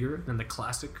bit bigger than the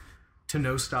classic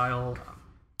Tonneau style,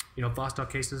 Vostok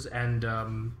cases, and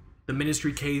the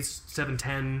Ministry case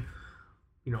 710.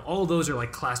 All those are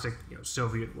like classic,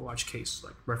 Soviet watch case,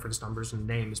 like reference numbers and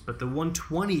names. But the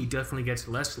 120 definitely gets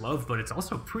less love, but it's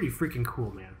also pretty freaking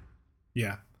cool, man.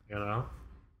 Yeah.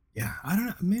 Yeah, I don't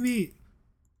know. Maybe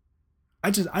I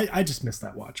just missed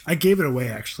that watch. I gave it away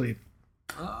actually,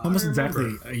 almost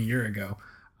exactly a year ago.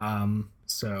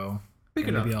 So pick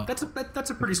it up. That's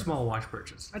a pretty small watch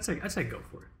purchase. I'd say go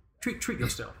for it. Treat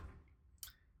yourself.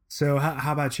 So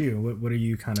how about you? What are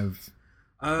you kind of?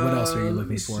 What else are you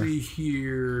looking for? Let me see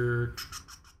here.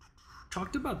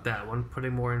 Talked about that one,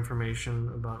 putting more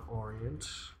information about Orient.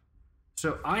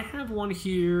 So I have one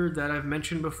here that I've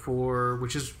mentioned before,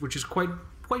 which is quite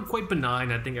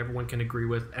benign. I think everyone can agree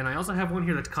with. And I also have one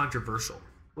here that's controversial.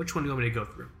 Which one do you want me to go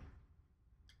through?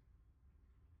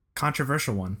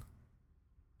 Controversial one.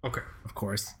 Okay. Of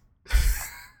course.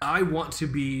 I want to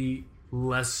be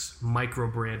less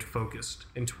micro-brand focused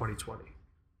in 2020.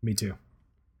 Me too.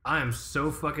 I am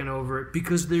so fucking over it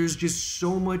because there's just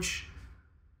so much.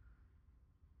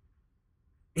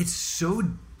 It's so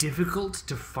difficult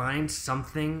to find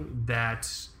something that.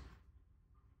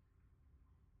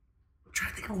 I'm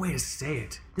trying to think of a way to say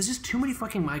it. There's just too many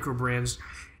fucking micro brands.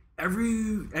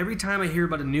 Every time I hear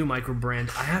about a new micro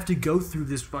brand, I have to go through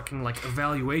this fucking like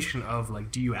evaluation of like,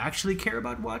 do you actually care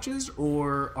about watches,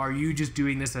 or are you just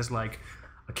doing this as like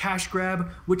a cash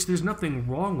grab? Which there's nothing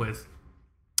wrong with,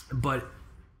 but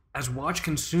as watch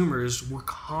consumers, we're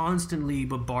constantly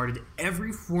bombarded.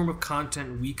 Every form of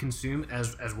content we consume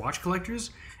as watch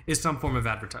collectors is some form of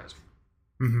advertising.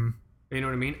 Mm-hmm. You know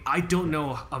what I mean? I don't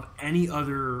know of any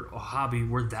other hobby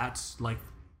where that's like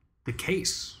the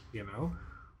case,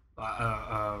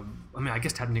 I mean, I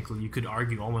guess technically you could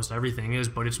argue almost everything is,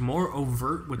 but it's more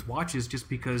overt with watches just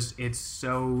because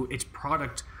it's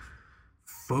product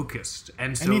focused.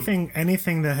 And so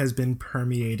anything that has been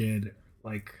permeated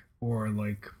or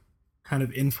kind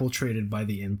of infiltrated by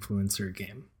the influencer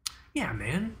game. Yeah,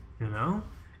 man,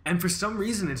 And for some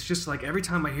reason, it's just like every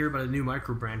time I hear about a new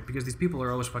micro brand, because these people are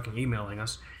always fucking emailing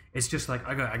us, it's just like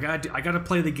I got to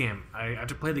play the game. I have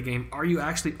to play the game. Are you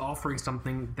actually offering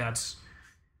something that's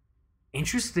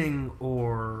interesting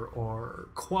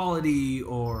or quality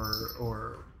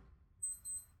or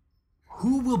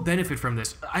who will benefit from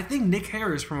this? I think Nick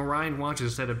Harris from Orion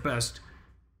Watches said it best.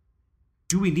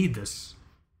 Do we need this?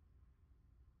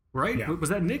 Right? Yeah. Was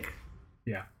that Nick?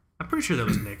 Yeah. I'm pretty sure that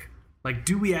was Nick.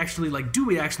 Do we actually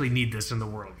need this in the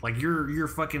world? Like your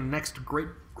fucking next great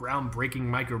groundbreaking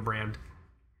micro brand.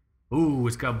 oh,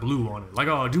 it's got blue on it. Like,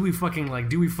 oh, do we fucking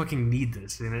need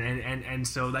this? And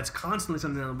so that's constantly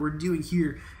something that we're doing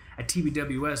here at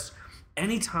TBWS.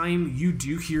 Anytime you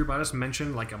do hear about us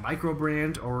mention like a micro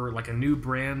brand or like a new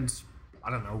brand, I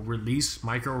don't know, release,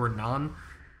 micro or non,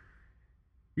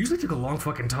 usually took a long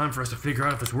fucking time for us to figure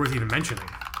out if it's worth even mentioning.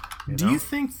 Do you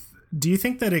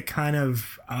think that it kind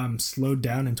of slowed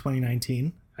down in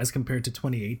 2019 as compared to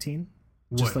 2018?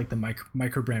 Just like the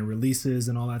micro brand releases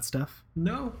and all that stuff?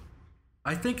 No.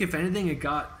 I think if anything,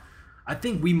 I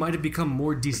think we might have become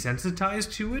more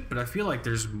desensitized to it, but I feel like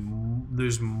there's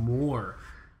more.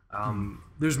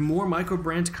 There's more micro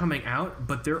brands coming out,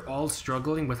 but they're all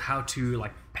struggling with how to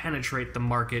like penetrate the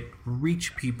market,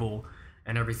 reach people,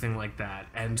 and everything like that.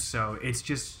 And so it's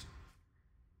just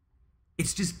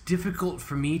difficult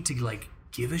for me to like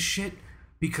give a shit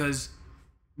because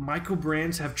micro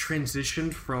brands have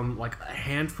transitioned from like a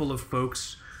handful of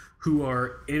folks who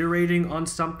are iterating on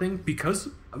something because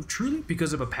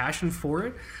of a passion for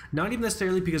it, not even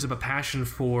necessarily because of a passion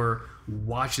for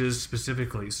watches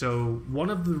specifically. So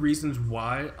one of the reasons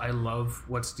why I love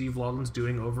what Steve Lawland's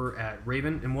doing over at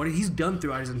Raven and what he's done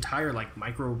throughout his entire like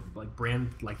micro like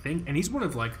brand like thing, and he's one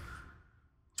of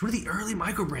the early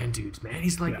micro brand dudes, man.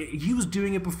 He's like he was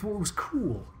doing it before it was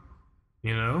cool,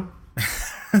 you know.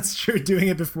 That's true. Doing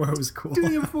it before it was cool.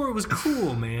 Doing it before it was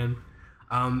cool, man.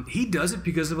 He does it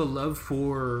because of a love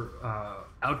for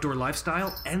outdoor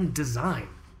lifestyle and design.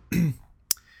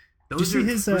 Those are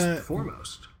first and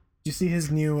foremost. Did you see his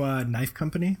new knife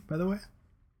company, by the way?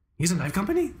 He's a knife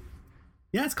company?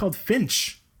 Yeah, it's called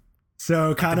Finch. So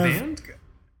like kind of band?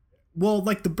 Well,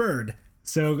 like the bird.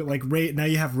 So like now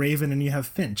you have Raven and you have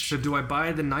Finch. So do I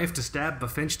buy the knife to stab a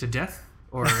finch to death,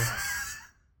 or?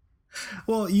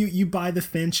 Well, you buy the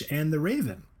Finch and the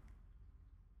Raven.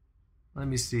 Let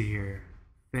me see here.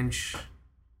 Finch.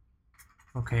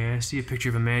 Okay, I see a picture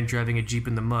of a man driving a Jeep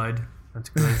in the mud. That's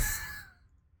good.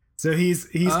 So he's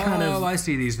kind of. Oh, I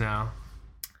see these now.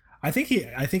 I think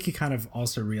he kind of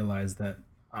also realized that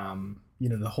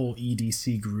the whole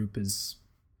EDC group is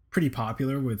pretty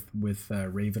popular with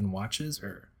Raven watches.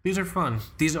 Or these are fun.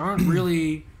 These aren't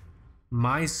really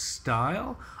my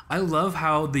style. I love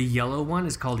how the yellow one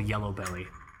is called Yellow Belly.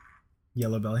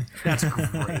 Yellow Belly. That's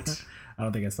great. I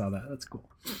don't think I saw that. That's cool.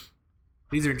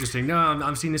 These are interesting. No,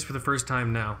 I'm seeing this for the first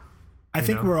time now. I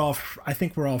think we're all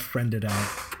friended out,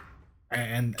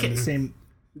 and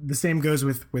the same goes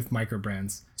with micro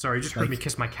brands. Sorry, you just heard me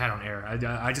kiss my cat on air.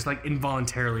 I just like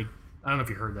involuntarily. I don't know if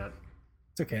you heard that.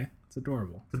 It's okay. It's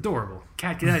adorable. It's adorable.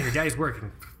 Cat, get out of here. Daddy's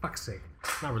working. For fuck's sake.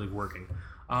 It's not really working.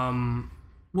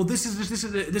 Well, this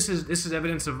is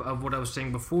evidence of what I was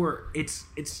saying before. This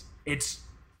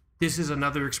is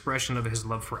another expression of his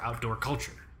love for outdoor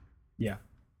culture. Yeah.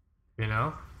 You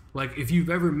know? Like, if you've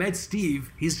ever met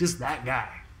Steve, he's just that guy.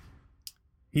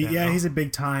 He's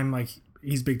big time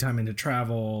into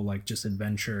travel, like just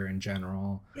adventure in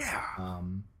general. Yeah.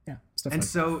 Stuff and like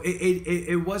so that.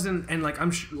 It wasn't, and like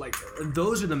I'm sure, like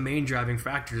those are the main driving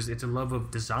factors. It's a love of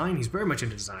design. He's very much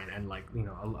into design, and like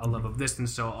a love of this, and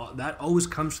so that always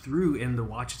comes through in the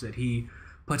watches that he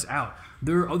puts out.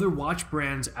 There are other watch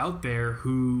brands out there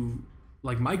who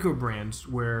like micro brands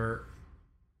where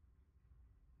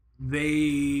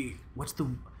they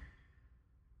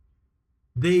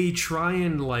try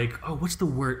and like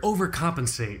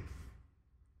overcompensate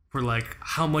for like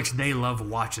how much they love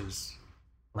watches.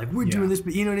 Like we're doing this,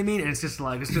 but you know what I mean? And it's just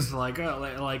like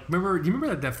remember? Do you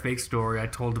remember that fake story I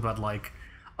told about like,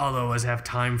 I'll always have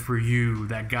time for you?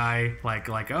 That guy like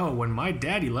when my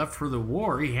daddy left for the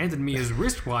war, he handed me his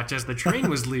wristwatch as the train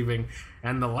was leaving,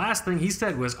 and the last thing he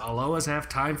said was, "I'll always have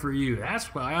time for you."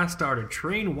 That's why I started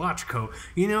Train Watch Co.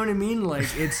 You know what I mean? Like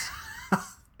it's.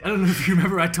 I don't know if you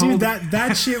remember. I told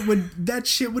that shit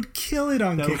would kill it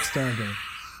on Kickstarter.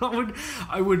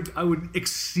 I would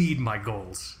exceed my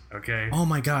goals. Okay. Oh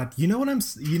my god! You know what I'm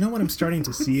starting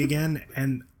to see again,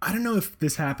 and I don't know if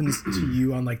this happens to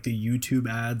you on like the YouTube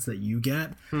ads that you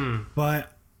get,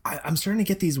 but I'm starting to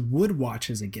get these wood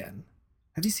watches again.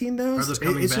 Have you seen those? Are those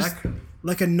coming back? Just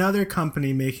like another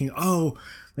company making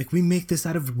like we make this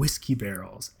out of whiskey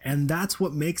barrels, and that's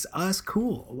what makes us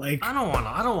cool. Like I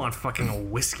don't want fucking a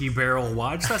whiskey barrel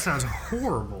watch. That sounds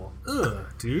horrible. Ugh,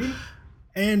 dude.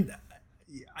 And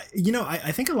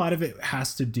I think a lot of it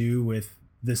has to do with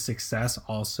the success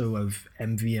also of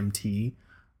MVMT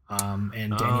and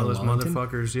Daniel those Wellington.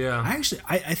 motherfuckers, yeah.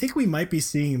 I think we might be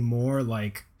seeing more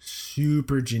like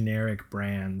super generic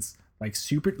brands, like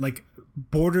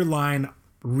borderline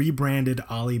rebranded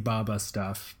Alibaba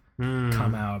stuff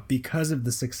come out because of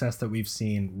the success that we've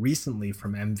seen recently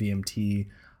from MVMT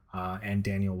and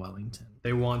Daniel Wellington.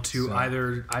 They want to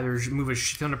either move a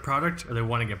shit ton of product or they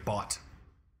want to get bought.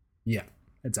 Yeah,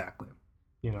 exactly.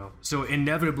 You know, so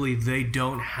inevitably they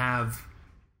don't have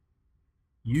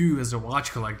you as a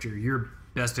watch collector, your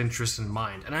best interest in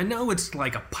mind. And I know it's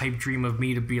like a pipe dream of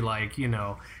me to be like, you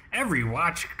know, every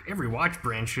watch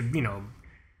brand should, you know,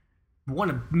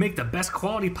 want to make the best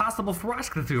quality possible for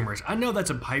watch consumers. I know that's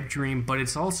a pipe dream, but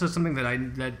it's also something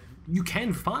that you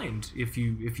can find if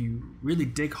you really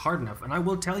dig hard enough. And I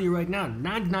will tell you right now,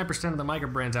 99% of the micro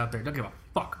brands out there don't give a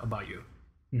fuck about you.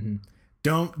 Mm-hmm.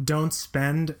 Don't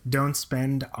spend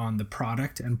on the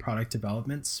product and product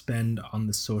development. Spend on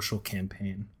the social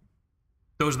campaign.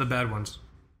 Those are the bad ones.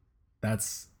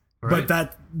 That's right?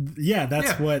 But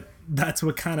that's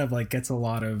what kind of like gets a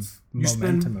lot of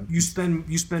momentum. You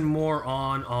spend more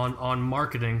on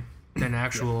marketing than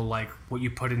actual like what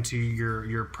you put into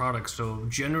your product. So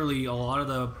generally, a lot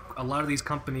of these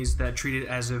companies that treat it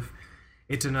as if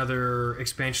it's another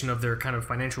expansion of their kind of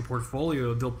financial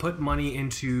portfolio, they'll put money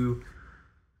into,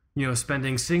 you know,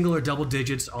 spending single or double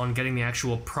digits on getting the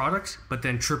actual product, but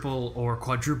then triple or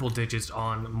quadruple digits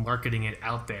on marketing it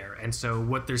out there. And so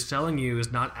what they're selling you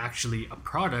is not actually a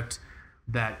product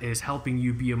that is helping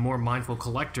you be a more mindful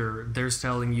collector. They're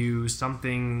selling you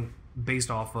something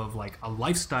based off of like a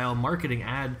lifestyle marketing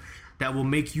ad that will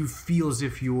make you feel as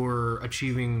if you're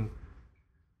achieving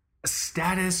a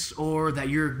status or that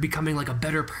you're becoming like a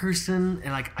better person.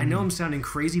 And like, I know I'm sounding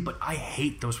crazy, but I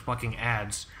hate those fucking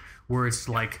ads where it's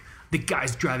like the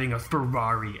guy's driving a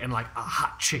Ferrari and like a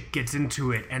hot chick gets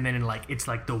into it, and then like it's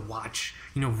like the watch,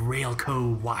 you know,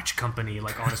 Railco watch company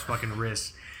like on his fucking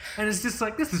wrist. And it's just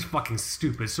like, this is fucking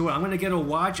stupid. So I'm gonna get a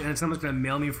watch and then someone's gonna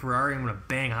mail me a Ferrari and I'm gonna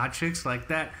bang hot chicks like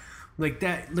that. Like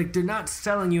they're not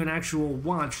selling you an actual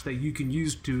watch that you can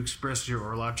use to express your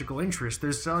orological interest.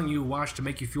 They're selling you a watch to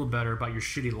make you feel better about your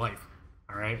shitty life.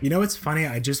 All right. You know what's funny?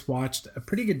 I just watched a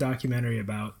pretty good documentary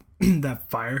about that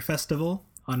Fire Festival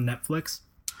on Netflix.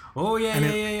 Oh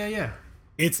yeah.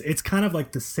 It's kind of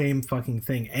like the same fucking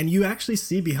thing, and you actually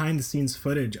see behind the scenes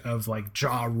footage of like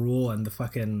Ja Rule and the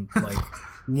fucking like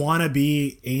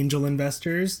wannabe angel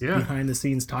investors behind the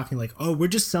scenes talking like, oh, we're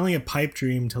just selling a pipe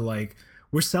dream to like,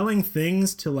 we're selling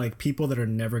things to like people that are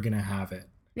never gonna have it.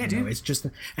 Yeah, dude. It's just,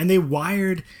 and they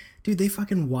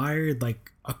fucking wired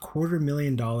like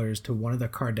 $250,000 to one of the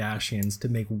Kardashians to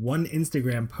make one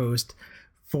Instagram post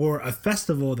for a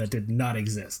festival that did not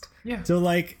exist. Yeah. So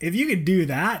like, if you could do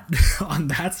that on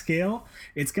that scale,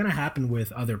 it's gonna happen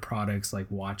with other products like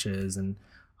watches and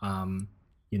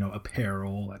you know,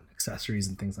 apparel and accessories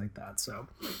and things like that. So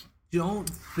don't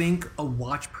think a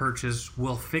watch purchase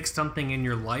will fix something in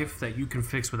your life that you can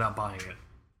fix without buying it.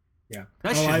 Yeah.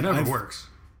 That shit never works.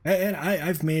 And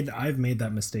I've made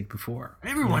that mistake before.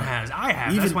 Everyone has. I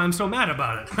have. That's why I'm so mad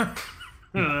about it.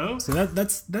 I don't know. So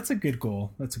that's a good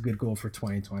goal. That's a good goal for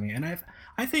 2020. And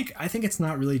I think it's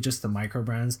not really just the micro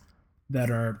brands that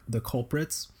are the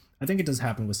culprits. I think it does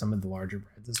happen with some of the larger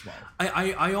brands as well.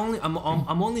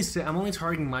 I'm only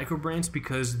targeting micro brands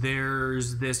because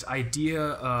there's this idea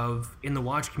of, in the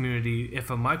watch community,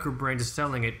 if a micro brand is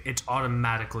selling it, it's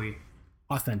automatically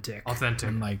authentic.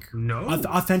 And like, no,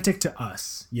 authentic to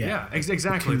us. Yeah,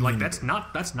 exactly. Like that's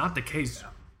not the case.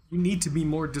 You need to be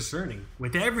more discerning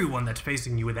with everyone that's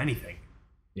facing you with anything.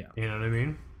 Yeah, you know what I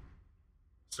mean.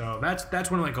 So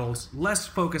that's one of my goals. Less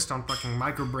focused on fucking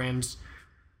micro brands,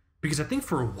 because I think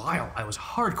for a while I was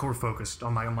hardcore focused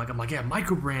on I'm like yeah,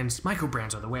 micro brands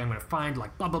are the way I'm gonna find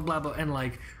like blah blah blah blah, and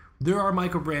like there are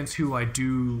micro brands who I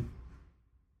do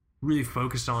really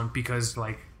focus on because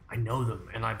like I know them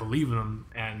and I believe in them,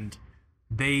 and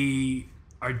they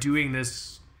are doing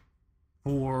this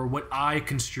for what I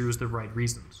construe as the right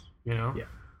reasons, you know? Yeah.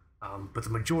 But the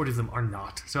majority of them are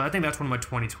not. So I think that's one of my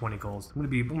 2020 goals.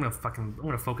 I'm gonna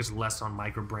focus less on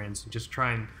micro brands and just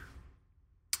try and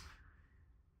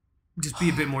just be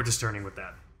a bit more discerning with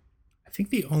that. I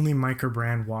think the only micro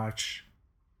brand watch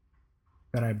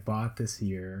that I bought this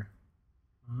year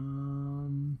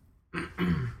might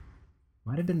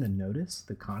have been the Notice,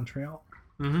 the Contrail.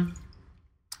 Mm-hmm.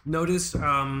 Notice,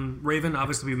 Raven,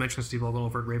 obviously we mentioned Steve Logan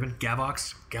over at Raven.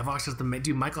 Gavox is the man.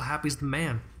 Dude, Michael Happy's the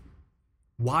man.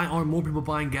 Why aren't more people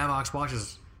buying Gavox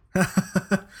watches?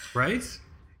 Right?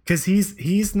 Because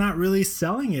he's not really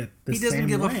selling it the same way. He doesn't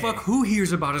give a fuck who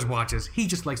hears about his watches. He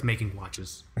just likes making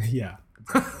watches. Yeah.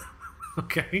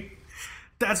 Okay.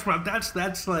 That's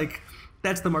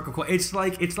the Marco quote. It's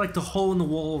like the hole in the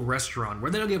wall restaurant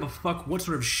where they don't give a fuck what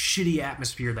sort of shitty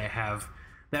atmosphere they have.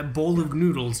 That bowl of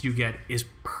noodles you get is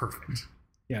perfect.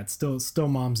 Yeah, it's still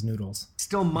mom's noodles.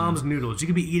 Still mom's noodles. You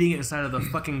could be eating it inside of the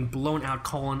fucking blown out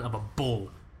colon of a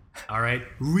bull. All right,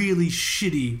 really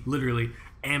shitty, literally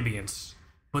ambience,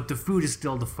 but the food is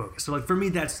still the focus. So like for me,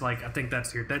 that's like I think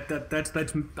that's here. That's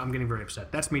I'm getting very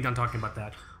upset. That's me done talking about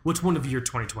that. What's one of your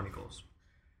 2020 goals?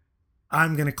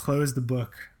 I'm gonna close the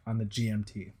book on the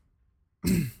GMT.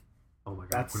 Oh my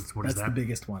god, That's what is that's that? the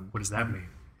biggest one. What does that mean?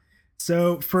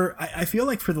 So I feel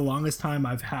like for the longest time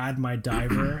I've had my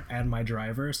diver and my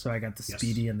driver, so I got the Yes.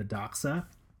 Speedy and the Doxa.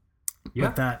 Yeah.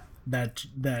 But that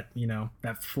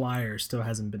that flyer still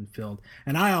hasn't been filled.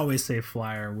 And I always say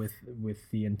flyer with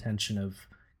the intention of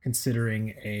considering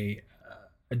a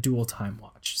dual time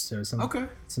watch. So some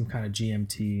kind of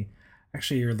GMT.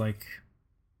 Actually, you're like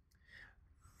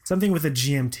something with a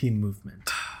GMT movement.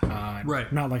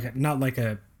 Right. Not like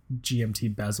a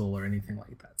GMT bezel or anything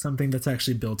like that. Something that's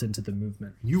actually built into the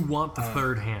movement. You want the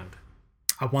third hand.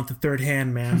 I want the third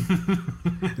hand, man.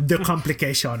 The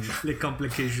complication. The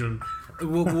complication.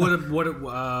 What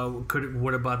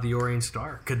about the Orient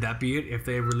Star? Could that be it if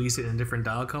they release it in a different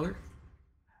dial color?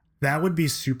 That would be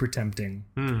super tempting.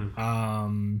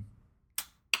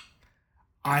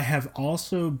 I have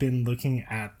also been looking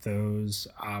at those,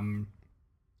 and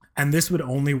this would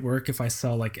only work if I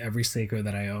sell like every Seiko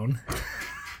that I own.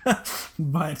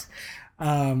 But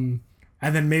and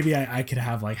then maybe I could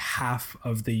have like half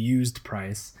of the used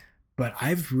price. But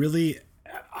I've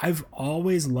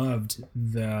always loved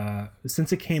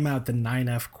since it came out, the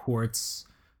 9F Quartz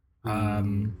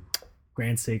Grand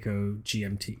Seiko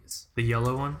GMTs. The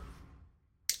yellow one?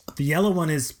 The yellow one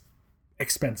is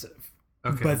expensive.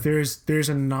 Okay. But there's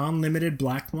a non-limited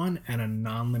black one and a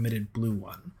non-limited blue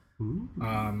one. Ooh.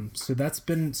 So that's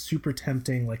been super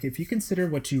tempting. Like if you consider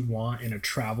what you want in a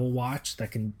travel watch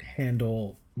that can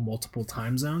handle multiple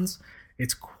time zones,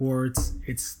 it's quartz.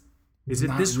 Is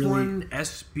it this one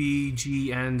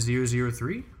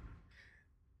SBGN003?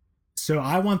 So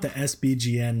I want the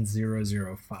SBGN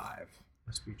 005.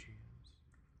 SBGN.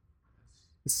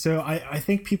 So I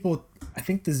think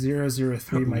the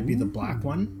 003 might be the black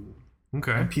one.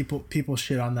 Okay. And people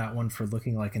shit on that one for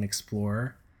looking like an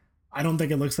Explorer. I don't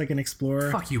think it looks like an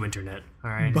Explorer. Fuck you, internet. All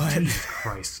right. But Jesus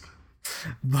Christ.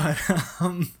 But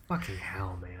fucking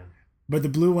hell, man. But the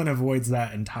blue one avoids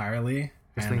that entirely.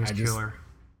 This thing is killer.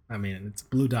 I mean, it's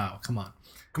blue dial. Come on,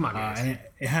 guys. And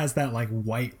it has that like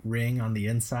white ring on the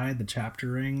inside, the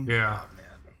chapter ring. Yeah. Oh, man,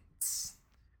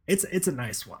 it's a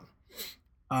nice one.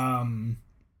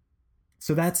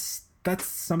 So that's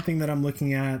something that I'm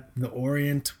looking at. The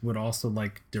Orient would also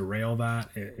like derail that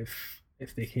if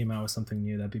they came out with something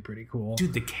new. That'd be pretty cool.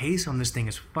 Dude, the case on this thing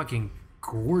is fucking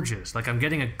gorgeous. Like I'm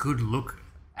getting a good look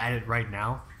at it right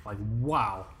now. Like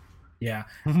wow. Yeah.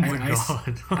 Oh my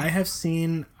god. I have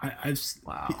seen.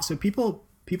 Wow. So people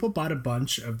bought a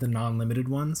bunch of the non-limited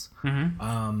ones.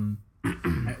 Mm-hmm.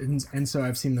 And so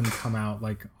I've seen them come out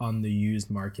like on the used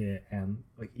market, and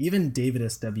like even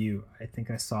David SW, I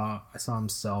think I saw him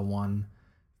sell one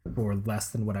for less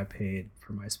than what I paid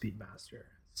for my Speedmaster.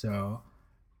 So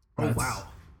oh wow,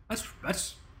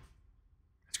 that's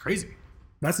crazy.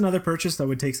 That's another purchase that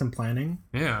would take some planning.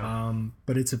 Yeah.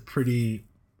 But it's a pretty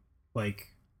like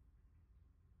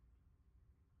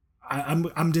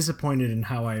I'm disappointed in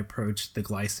how I approached the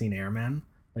Glycine Airman.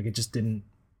 Like it just didn't.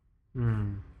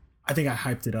 I think I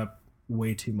hyped it up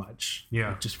way too much. Yeah.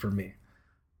 Like, just for me.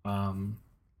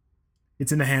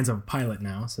 It's in the hands of a pilot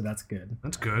now, so that's good.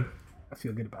 That's good. I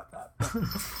feel good about that.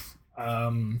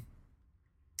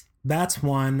 That's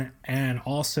one, and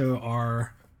also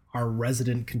our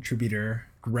resident contributor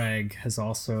Greg has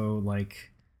also like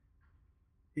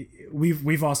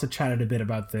we've also chatted a bit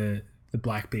about the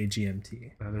Black Bay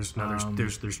GMT.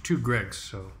 There's two Gregs.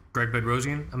 So Greg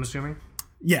Bedrosian, I'm assuming.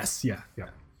 Yes. Yeah.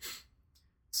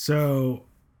 So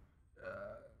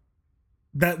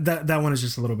that one is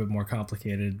just a little bit more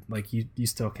complicated. Like you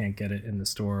still can't get it in the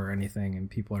store or anything, and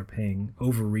people are paying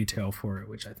over retail for it,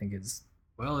 which I think is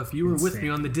well. If you were insane. With me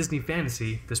on the Disney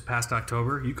Fantasy this past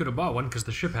October, you could have bought one because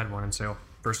the ship had one in sale.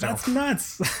 That's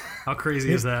nuts. How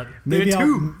crazy is that? They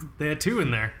had two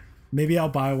in there. Maybe I'll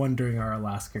buy one during our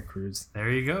Alaska cruise.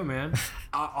 There you go, man.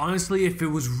 Honestly, if it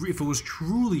was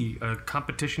truly a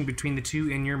competition between the two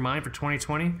in your mind for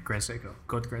 2020, Grand Seiko.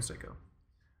 Go with the Grand Seiko.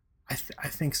 I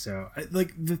think so.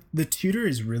 Like the Tudor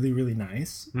is really, really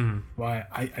nice. But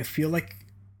I feel like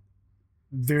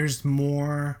there's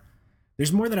more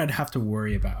that I'd have to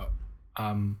worry about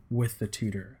with the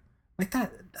Tudor. Like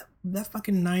that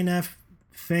fucking 9F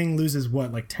thing loses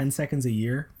what, like 10 seconds a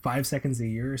year, 5 seconds a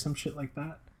year or some shit like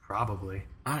that. Probably.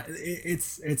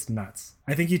 It's nuts.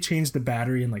 I think you changed the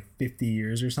battery in like 50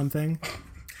 years or something.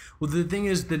 Well, the thing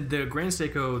is, the Grand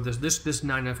Seiko, this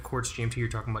 9F Quartz GMT you're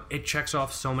talking about, it checks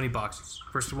off so many boxes.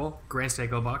 First of all, Grand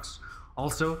Seiko box.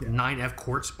 Also, 9F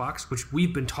Quartz box, which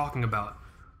we've been talking about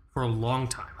for a long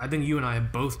time. I think you and I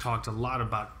have both talked a lot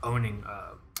about owning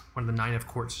one of the 9F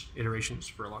Quartz iterations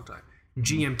for a long time.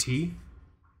 GMT,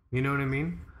 you know what I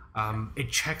mean?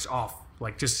 It checks off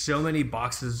like just so many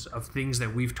boxes of things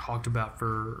that we've talked about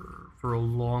for a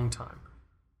long time.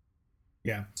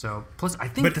 Yeah. So plus, I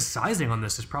think the sizing on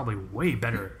this is probably way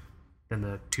better than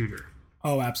the Tudor.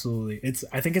 Oh, absolutely.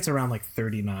 I think it's around like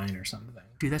 39 or something.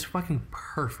 Dude, that's fucking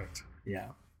perfect. Yeah.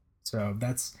 So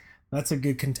that's a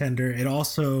good contender. It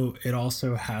also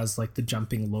has like the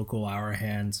jumping local hour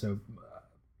hand. So,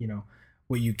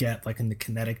 what you get like in the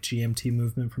kinetic GMT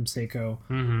movement from Seiko.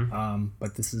 Mm-hmm.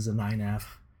 But this is a 9F.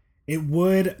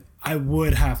 I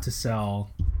would have to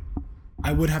sell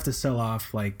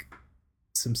off like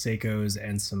some Seikos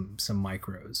and some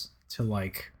micros to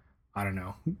like, I don't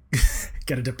know,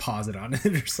 get a deposit on it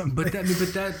or something. But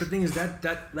the thing is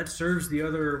that serves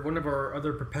one of our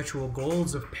other perpetual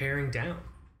goals of paring down.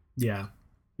 Yeah.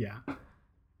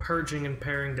 Purging and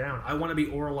paring down. I want to be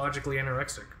orologically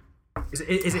anorexic. Is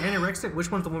it anorexic? Which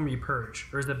one's the one where you purge,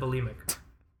 or is it bulimic?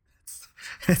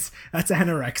 That's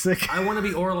anorexic. I want to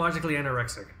be orologically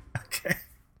anorexic. Okay.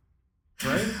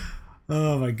 Right?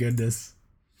 Oh my goodness.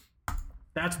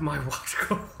 That's my watch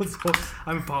goal.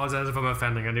 I apologize if I'm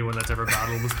offending anyone that's ever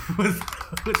battled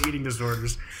with eating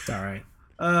disorders. It's all right.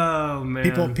 Oh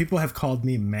man. People have called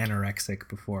me manorexic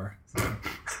before. So.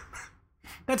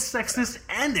 That's sexist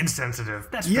and insensitive.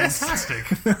 That's fantastic.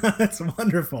 That's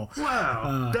wonderful.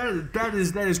 Wow. That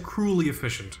is cruelly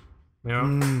efficient. You know?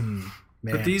 Man.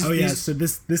 But so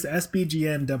this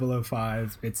SBGN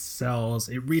 005, it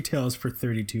retails for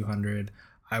 $3,200.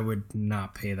 I would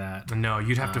not pay that. No,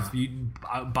 you'd have to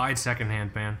buy it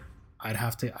secondhand, man. I'd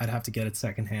have to get it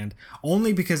secondhand,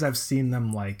 only because I've seen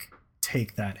them like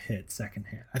take that hit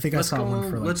secondhand. I think I saw one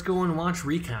for like. Let's go and watch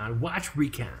Recon. Watch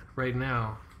Recon right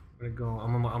now. I'm gonna go.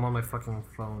 I'm on my fucking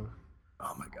phone.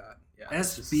 Oh my god. Yeah.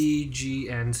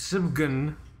 SBGN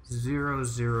Sibgun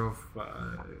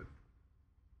 005.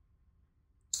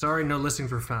 Sorry, no listening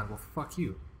for fan. Well, fuck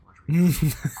you.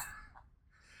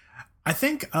 I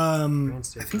think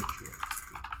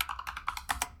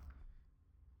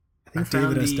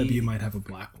David SW might have a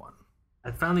black one. I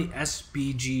found the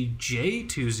SBG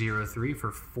J203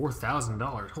 for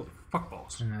 $4,000. Holy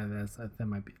fuckballs. That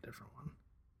might be a different one.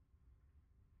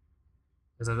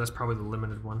 That's probably the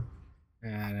limited one.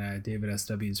 And David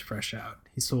SW is fresh out.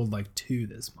 He sold like 2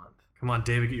 this month. Come on,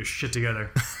 David, get your shit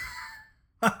together.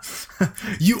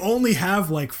 You only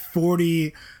have like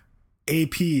 40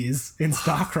 APs in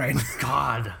stock right now.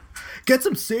 God. Get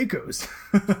some Seikos.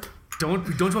 Don't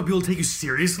you want people to take you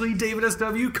seriously, David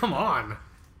SW? Come on.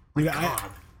 Dude, God.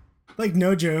 Like,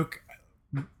 no joke,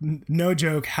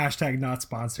 hashtag not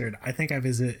sponsored. I think I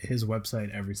visit his website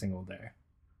every single day.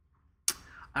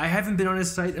 I haven't been on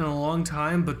his site in a long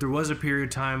time, but there was a period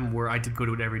of time where I did go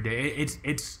to it every day.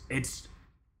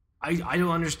 I don't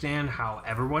understand how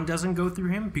everyone doesn't go through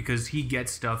him, because he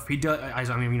gets stuff. He does.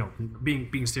 I mean,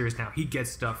 being serious now, he gets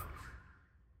stuff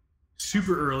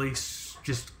super early,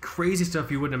 just crazy stuff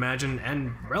you wouldn't imagine,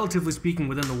 and relatively speaking,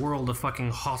 within the world of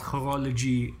fucking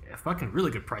horology, fucking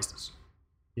really good prices.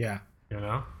 Yeah. You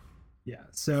know. Yeah.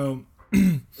 So.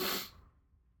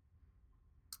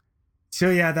 So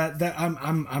yeah, that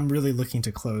I'm really looking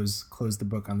to close the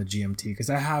book on the GMT, because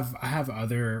I have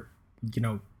other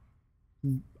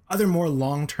other more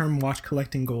long-term watch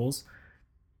collecting goals,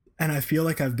 and I feel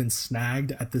like I've been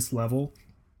snagged at this level.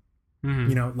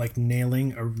 Mm-hmm. Like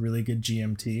nailing a really good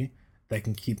GMT that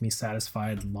can keep me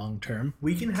satisfied long term.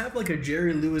 We can have like a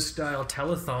Jerry Lewis style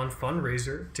telethon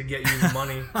fundraiser to get you the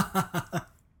money.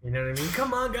 You know what I mean?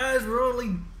 Come on, guys, we're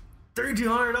only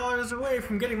 $3,200 away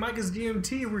from getting Micah's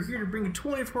GMT. We're here to bring you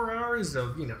 24 hours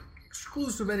of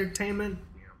exclusive entertainment.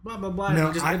 Blah blah blah.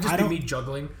 No, it'd just be me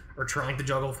juggling or trying to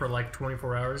juggle for like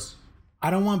 24 hours.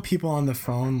 I don't want people on the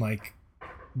phone like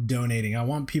donating. I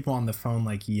want people on the phone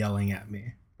like yelling at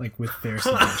me, like with their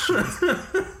suggestions.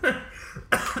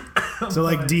 So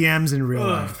like DMs in real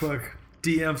life. Fuck.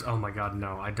 DMs. Oh my god,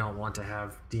 no. I don't want to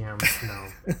have DMs.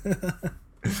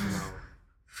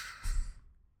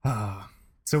 No.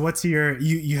 So what's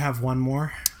you have one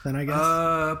more then, I guess?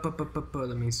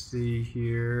 Let me see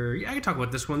here. Yeah, I can talk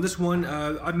about this one. This one,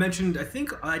 I mentioned, I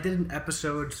think I did an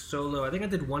episode solo. I think I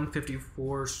did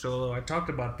 154 solo. I talked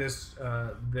about this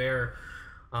there.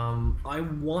 I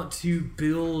want to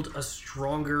build a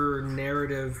stronger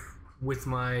narrative with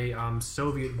my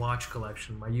Soviet watch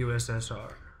collection, my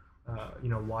USSR.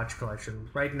 Watch collection.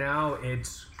 Right now,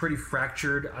 it's pretty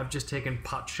fractured. I've just taken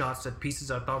pot shots at pieces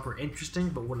I thought were interesting,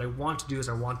 but what I want to do is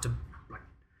I want to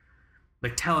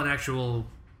like tell an actual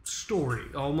story,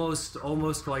 almost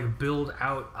like build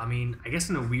out. I mean, I guess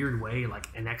in a weird way, like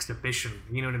an exhibition.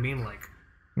 You know what I mean? Like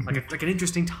an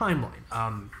interesting timeline.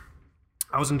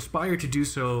 I was inspired to do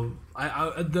so.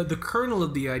 The kernel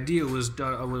of the idea was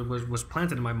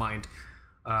planted in my mind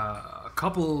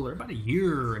about a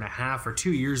year and a half or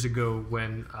 2 years ago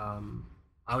when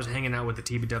I was hanging out with the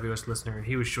TBWS listener and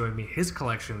he was showing me his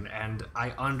collection, and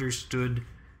I understood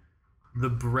the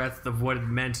breadth of what it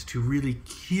meant to really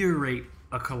curate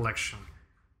a collection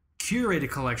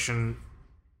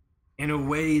in a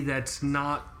way that's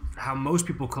not how most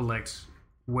people collect,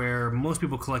 where most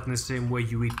people collect in the same way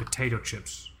you eat potato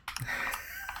chips.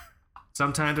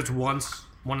 Sometimes it's one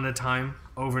at a time,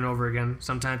 over and over again.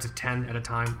 Sometimes it's 10 at a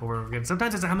time, over and over again.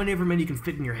 Sometimes it's however many you can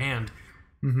fit in your hand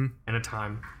at a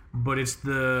time. But it's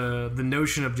the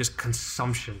notion of just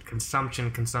consumption.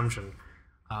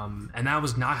 And that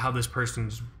was not how this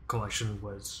person's collection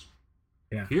was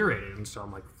curated. And so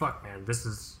I'm like, fuck, man, this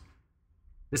is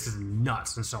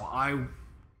nuts. And so I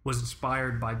was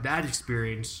inspired by that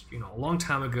experience, a long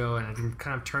time ago, and I've been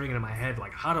kind of turning it in my head,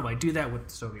 like, how do I do that with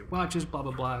Soviet watches, blah,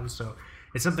 blah, blah. And so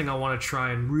it's something I want to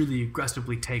try and really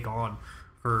aggressively take on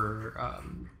for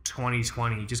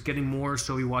 2020, just getting more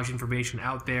Soviet watch information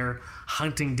out there,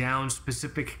 hunting down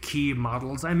specific key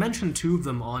models. I mentioned 2 of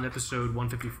them on episode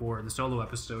 154, the solo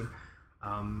episode.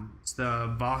 It's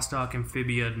the Vostok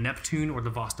Amphibia Neptune, or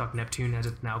the Vostok Neptune as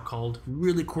it's now called.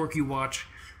 Really quirky watch,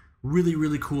 really,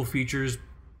 really cool features.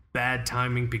 Bad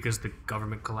timing because the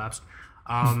government collapsed.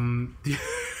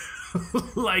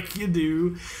 Like you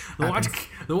do.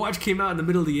 The watch came out in the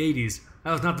middle of the 80s.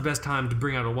 That was not the best time to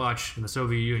bring out a watch in the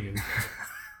Soviet Union.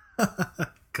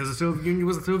 Because the Soviet Union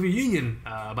was the Soviet Union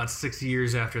about 6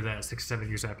 years after that, 7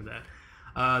 years after that.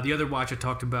 The other watch I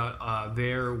talked about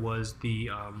there was the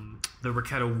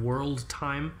Raketa World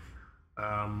Time,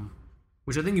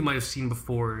 which I think you might have seen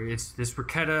before. It's this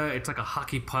Raketa, it's like a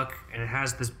hockey puck, and it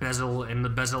has this bezel, and the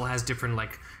bezel has different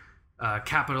like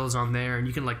capitals on there, and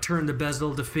you can like turn the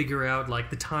bezel to figure out like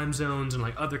the time zones and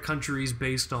like other countries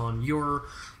based on your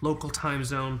local time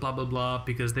zone, blah blah blah,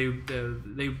 because they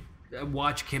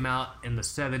watch came out in the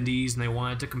 70s and they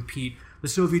wanted to compete. The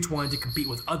Soviets wanted to compete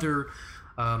with other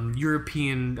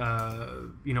European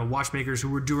watchmakers who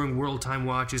were doing world time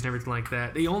watches and everything like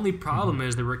that. The only problem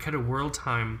is the Raketa World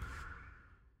Time,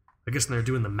 I guess when they're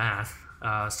doing the math,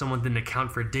 someone didn't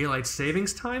account for daylight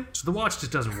savings time, so the watch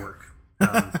just doesn't work.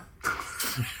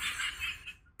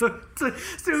 So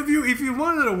if you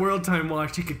wanted a world time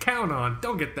watch you could count on,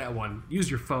 don't get that one. Use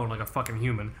your phone like a fucking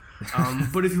human.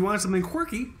 But if you want something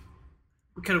quirky,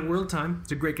 Raketa World Time,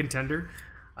 it's a great contender.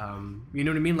 You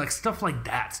know what I mean? Like stuff like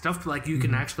that. Stuff like you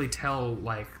can actually tell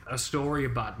like a story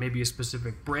about maybe a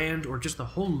specific brand or just the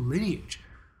whole lineage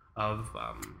of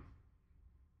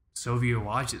Soviet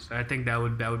watches. I think that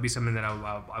would be something that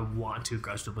I want to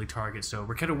aggressively target. So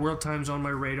Raketa World Time's on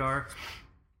my radar.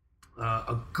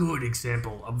 A good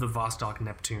example of the Vostok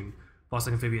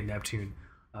Amphibia Neptune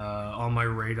on my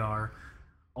radar.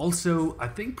 Also, I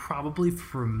think probably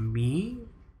for me,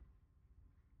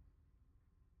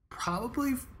 I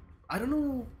don't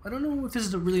know if this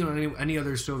is really on any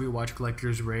other Soviet watch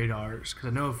collectors' radars, because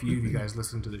I know a few of you guys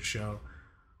listen to the show.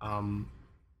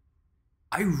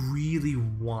 I really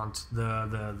want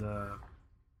the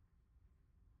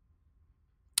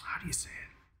how do you say it?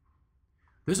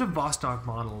 There's a Vostok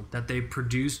model that they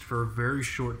produced for a very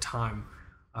short time.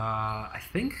 I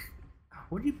think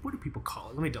what do people call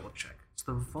it? Let me double check. It's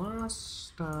the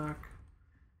Vostok.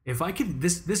 If I could,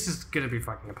 this is gonna be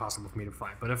fucking impossible for me to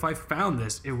find. But if I found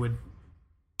this, it would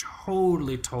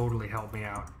totally help me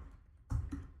out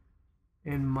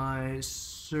in my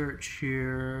search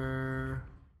here.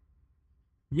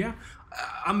 Yeah,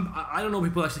 I don't know what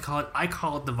people actually call it. I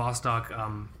call it the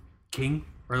Vostok King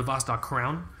or the Vostok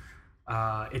Crown.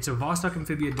 It's a Vostok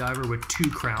Amphibia diver with 2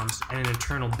 crowns and an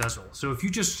internal bezel. So if you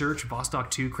just search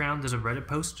Vostok 2 crown, there's a Reddit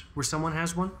post where someone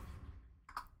has one.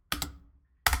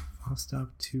 Vostok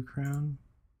 2 crown.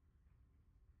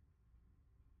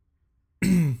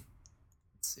 Let's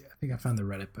see. I think I found the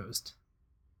Reddit post.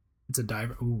 It's a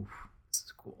diver. Ooh, this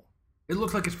is cool. It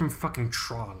looks like it's from fucking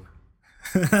Tron.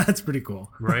 That's pretty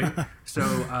cool. Right? So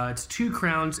it's 2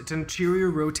 crowns. It's interior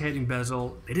rotating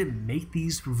bezel. They didn't make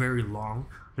these for very long.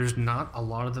 There's not a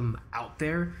lot of them out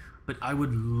there, but I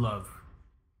would love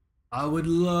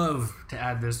to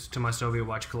add this to my Soviet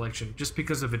watch collection just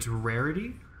because of its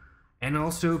rarity, and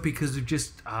also because of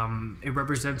just it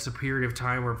represents a period of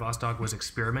time where Vostok was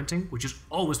experimenting, which is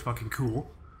always fucking cool.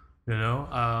 You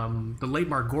know, the late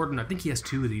Mark Gordon, I think he has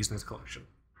 2 of these in his collection.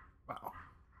 Wow.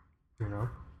 You know,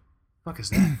 fuck is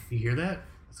that? You hear that?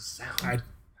 That's a sound.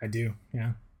 I do.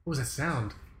 Yeah. What was that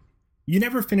sound? You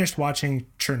never finished watching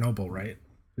Chernobyl, right?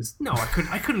 No,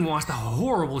 I couldn't watch the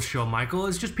horrible show, Michael.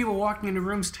 It's just people walking into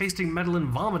rooms tasting metal and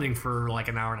vomiting for like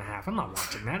an hour and a half. I'm not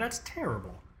watching that. That's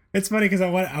terrible. It's funny because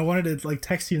I wanted to like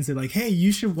text you and say like, hey,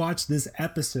 you should watch this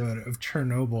episode of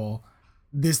Chernobyl.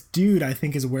 This dude, I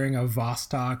think, is wearing a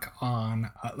Vostok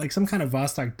on like some kind of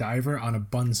Vostok diver on a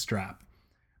bun strap.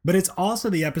 But it's also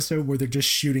the episode where they're just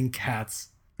shooting cats.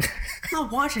 I'm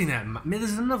not watching that. Man,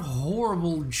 there's enough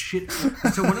horrible shit.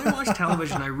 So when I watch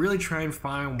television, I really try and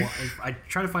find I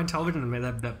try to find television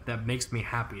that makes me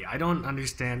happy. I don't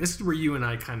understand. This is where you and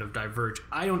I kind of diverge.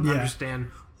 I don't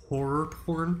understand horror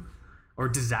porn or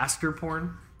disaster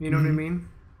porn. You know what I mean?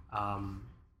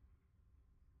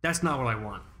 That's not what I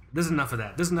want. There's enough of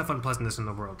that. There's enough unpleasantness in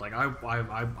the world. Like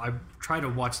I try to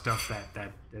watch stuff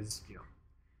that is, you know,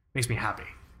 makes me happy.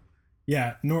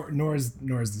 Yeah, Nor's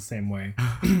the same way.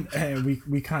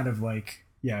 we kind of like,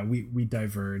 we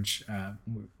diverge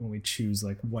when we choose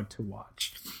like what to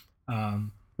watch. But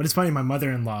it's funny, my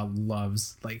mother-in-law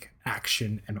loves like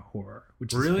action and horror,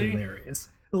 which is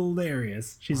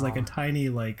hilarious. She's like a tiny,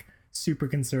 like super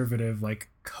conservative, like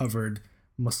covered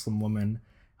Muslim woman,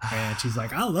 and she's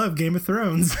like, I love Game of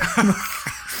Thrones.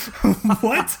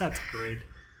 What? That's great.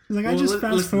 Like, I just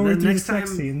fast forward through the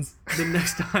sex scenes. The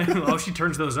next time, she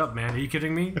turns those up, man. Are you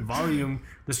kidding me? Volume,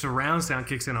 the surround sound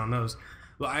kicks in on those.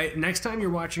 Well, next time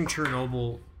you're watching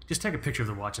Chernobyl, just take a picture of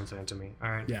the watch and send it to me.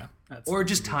 All right? Yeah. Or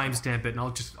just timestamp it, and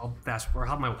I'll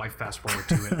have my wife fast forward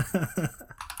to it,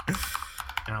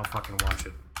 and I'll fucking watch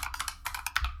it.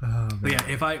 Oh, but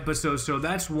yeah, so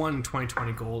that's one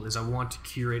 2020 goal is I want to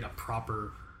curate a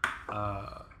proper.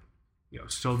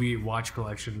 Soviet watch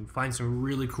collection, find some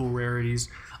really cool rarities.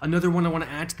 Another one I want to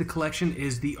add to the collection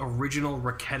is the original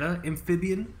Raketa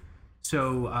amphibian.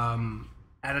 So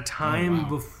at a time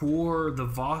before the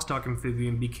Vostok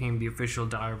amphibian became the official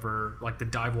diver, like the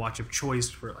dive watch of choice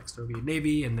for like Soviet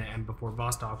Navy, and before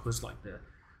Vostok was like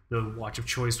the watch of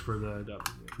choice for the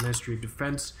Ministry of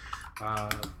Defense,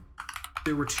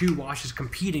 there were two watches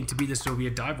competing to be the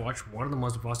Soviet dive watch. One of them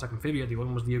was the Vostok amphibia, the other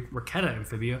one was the Raketa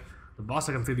amphibia. The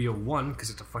Vostok Amphibia won because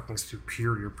it's a fucking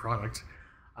superior product,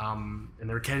 and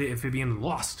the Raketa Amphibian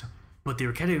lost. But the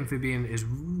Raketa Amphibian is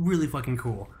really fucking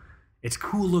cool. It's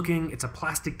cool looking. It's a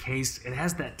plastic case. It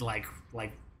has that like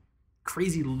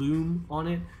crazy loom on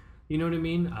it. You know what I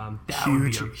mean?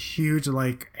 Huge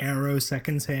like arrow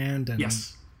seconds hand and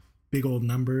big old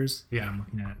numbers. Yeah, I'm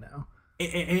looking at it now.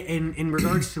 In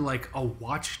regards to like a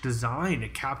watch design,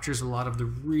 it captures a lot of the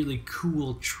really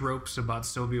cool tropes about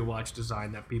Soviet watch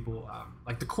design that people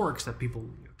like the quirks that people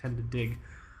tend to dig.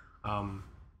 I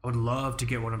would love to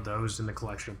get one of those in the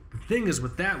collection. The thing is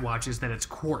with that watch is that it's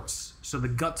quartz, so the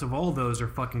guts of all those are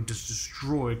fucking just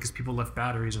destroyed because people left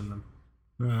batteries in them.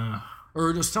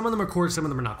 Or some of them are quartz, some of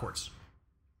them are not quartz.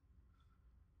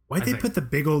 Why'd they put the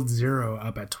big old 0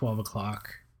 up at 12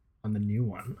 o'clock on the new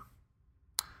one?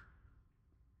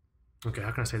 Okay,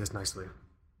 how can I say this nicely?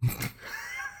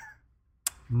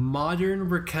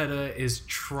 Modern Raketa is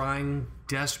trying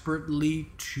desperately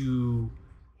to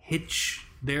hitch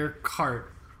their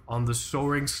cart on the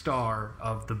soaring star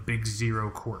of the Big Zero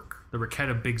quirk, the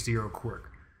Raketa Big Zero quirk.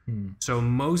 So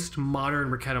most modern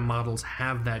Raketa models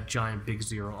have that giant Big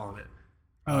Zero on it.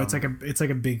 Oh, it's like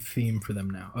a big theme for them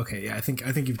now. Okay, yeah, I think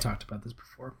you've talked about this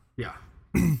before. Yeah.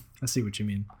 I see what you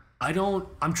mean.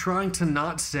 I'm trying to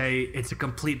not say it's a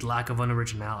complete lack of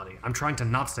unoriginality. I'm trying to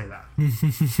not say that.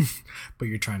 But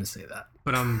you're trying to say that.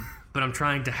 But I'm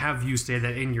trying to have you say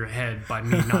that in your head by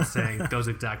me not saying those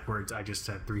exact words I just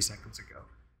said 3 seconds ago.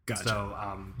 Gotcha. So,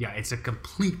 it's a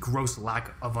complete gross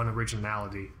lack of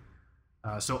unoriginality.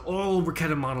 So all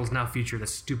Raketa models now feature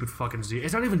this stupid fucking zero.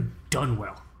 It's not even done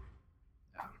well.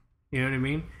 You know what I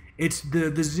mean? It's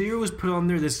the zero is put on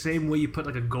there the same way you put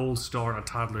like a gold star on a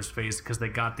toddler's face because they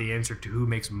got the answer to who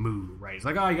makes moo, right? It's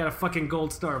like, oh, you got a fucking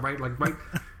gold star, right? Like right,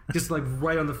 just like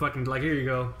right on the fucking, like, here you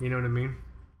go. You know what I mean?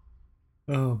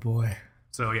 Oh boy.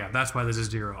 So yeah, that's why there's a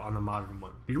 0 on the modern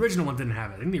one. The original one didn't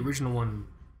have it. I think the original one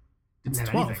didn't have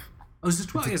 12. anything. Oh, is this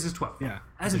 12? Yes, it's 12. Yeah.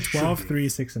 As it 12, should be. 3,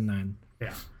 6, and 9.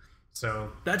 Yeah.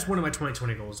 So that's one of my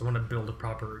 2020 goals. I want to build a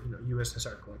proper,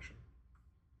 USSR collection.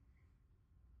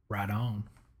 Right on.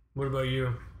 What about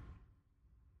you?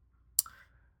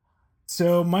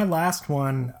 So my last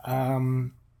one,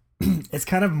 it's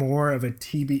kind of more of a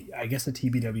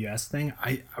TBWS thing.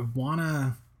 I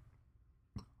wanna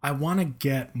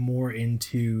get more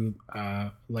into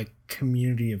like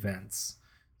community events.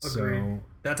 Agreed. So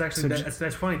that's actually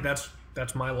that's funny. That's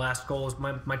my last goal. Is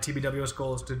my TBWS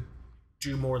goal is to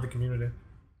do more of the community.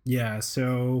 Yeah.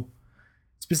 So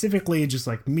specifically, just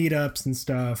like meetups and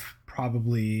stuff.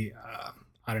 Probably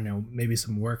I don't know, maybe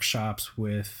some workshops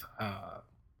with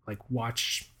like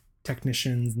watch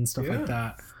technicians and stuff like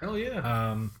that. Hell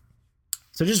yeah.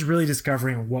 So just really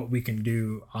discovering what we can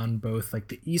do on both like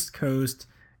the East Coast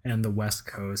and the West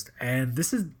Coast. And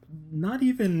this is not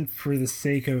even for the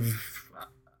sake of,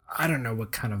 I don't know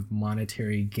what kind of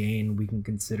monetary gain we can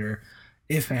consider,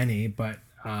 if any, but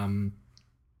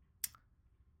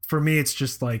for me, it's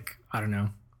just like, I don't know,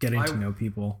 getting to know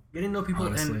people. Getting to know people,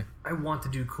 honestly. and I want to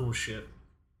do cool shit.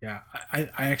 Yeah, I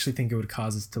actually think it would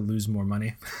cause us to lose more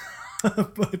money.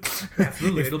 But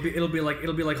absolutely, it'll be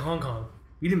like Hong Kong.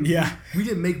 We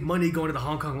didn't make money going to the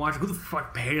Hong Kong watch. Who the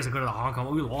fuck paid us to go to the Hong Kong?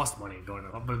 Well, we lost money going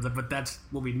to, but that's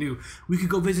what we knew. We could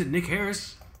go visit Nick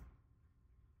Harris.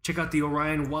 Check out the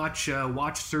Orion watch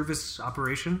service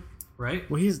operation, right?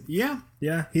 Well, he's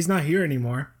not here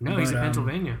anymore. No, he's in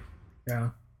Pennsylvania. Yeah,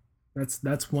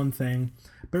 that's one thing.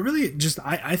 But really, just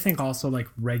I think also like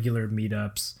regular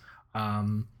meetups.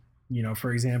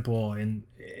 For example, in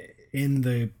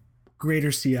the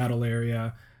greater Seattle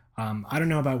area. I don't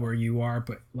know about where you are,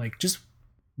 but like just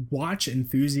watch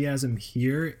enthusiasm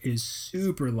here is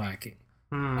super lacking.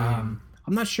 I'm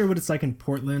not sure what it's like in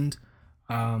Portland,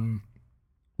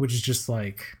 which is just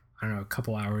like, I don't know, a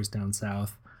couple hours down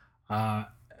south.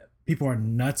 People are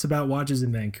nuts about watches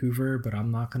in Vancouver, but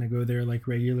I'm not going to go there like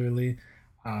regularly.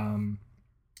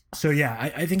 So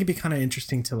yeah, I think it'd be kind of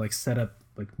interesting to like set up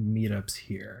like meetups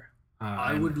here.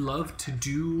 I would love to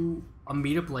do a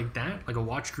meetup like that, like a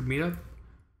watch group meetup,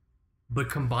 but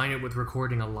combine it with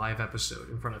recording a live episode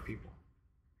in front of people.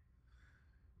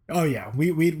 Oh yeah, we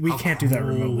can't do that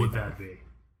remotely. How cool would that be?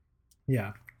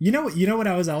 Yeah, you know what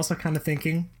I was also kind of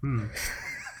thinking,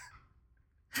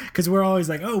 because we're always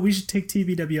like, oh, we should take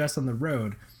TBWS on the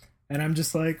road, and I'm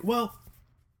just like, well,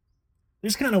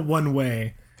 there's kind of one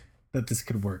way that this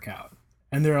could work out,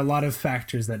 and there are a lot of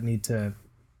factors that need to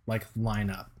like line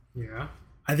up. Yeah,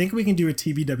 I think we can do a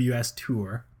TBWS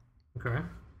tour. Okay.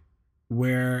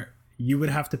 Where you would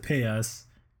have to pay us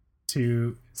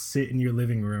to sit in your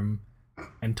living room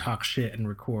and talk shit and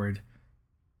record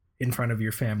in front of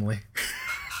your family.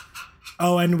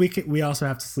 Oh, and we also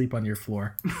have to sleep on your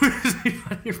floor.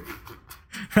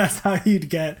 That's how you'd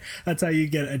get a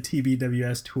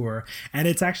TBWS tour, and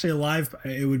it's actually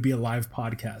it would be a live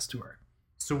podcast tour.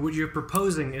 So what you're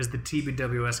proposing is the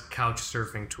TBWS couch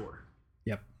surfing tour.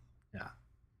 Yep. Yeah.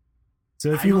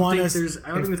 So if you want us, I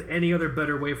don't think there's any other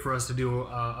better way for us to do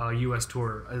a US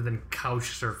tour other than couch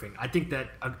surfing. I think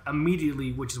that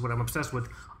immediately, which is what I'm obsessed with,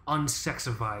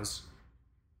 unsexifies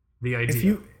the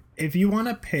idea. If you want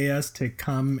to pay us to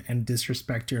come and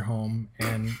disrespect your home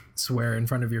and swear in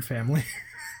front of your family,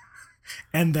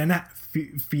 and then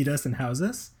feed us and house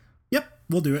us, yep,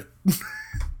 we'll do it.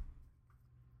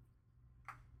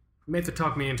 You may have to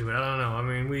talk me into it. I don't know. I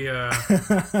mean, we.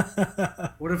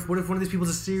 What if one of these people is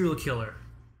a serial killer?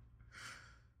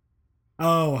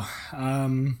 Oh,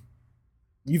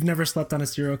 you've never slept on a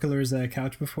serial killer's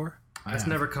couch before? That's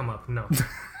never come up. No.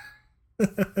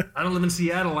 I don't live in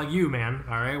Seattle like you, man.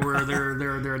 All right, where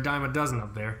they're a dime a dozen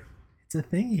up there. It's a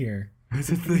thing here. It's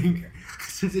a thing.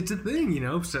 It's a thing, you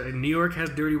know. So New York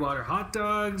has dirty water hot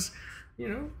dogs. You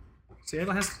know,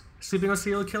 Seattle has sleeping on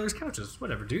serial killers' couches.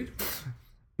 Whatever, dude.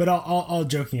 But all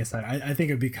joking aside, I think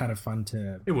it'd be kind of fun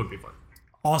to. It would be fun.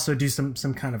 Also, do some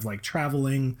kind of like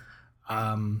traveling,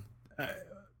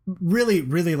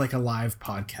 really like a live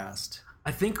podcast.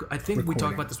 I think we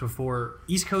talked about this before.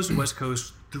 East Coast and West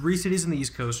Coast, 3 cities in the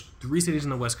East Coast, 3 cities in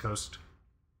the West Coast,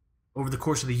 over the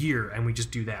course of the year, and we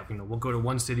just do that. You know, we'll go to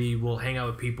one city, we'll hang out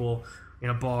with people in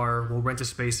a bar, we'll rent a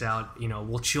space out. You know,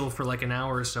 we'll chill for like an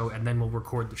hour or so, and then we'll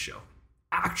record the show.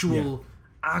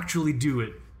 Actually do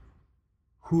it.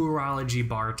 Horology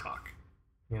bar talk,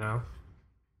 you know?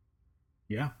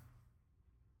 Yeah.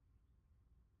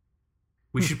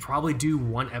 We should probably do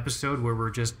one episode where we're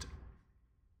just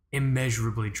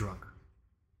immeasurably drunk.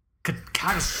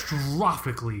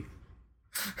 Catastrophically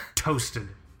toasted.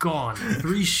 Gone.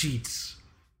 3 sheets.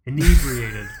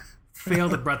 Inebriated.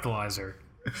 Failed a breathalyzer.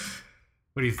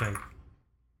 What do you think?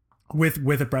 With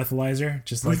a breathalyzer,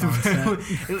 just like on set.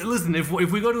 Listen, if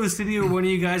we go to a city where one of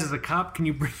you guys is a cop, can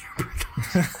you bring your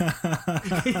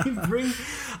breathalyzer? Can you bring?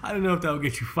 I don't know if that would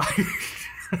get you fired.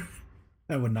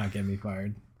 That would not get me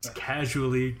fired. Just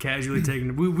casually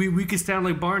taking. We could sound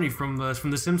like Barney from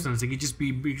the Simpsons. It could just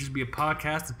be a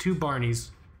podcast of 2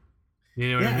 Barneys.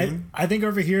 You know what I mean? I think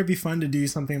over here it'd be fun to do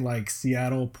something like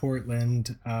Seattle,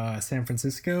 Portland, San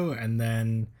Francisco, and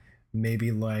then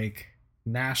maybe like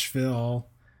Nashville.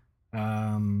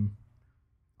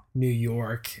 New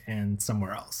York and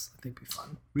somewhere else. I think it'd be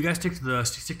fun. We gotta stick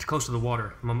to close to the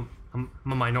water. I'm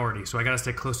a minority, so I gotta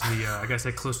stay close to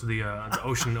the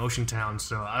ocean town.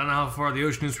 So I don't know how far the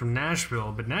ocean is from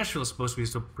Nashville, but Nashville is supposed to be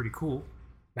still pretty cool.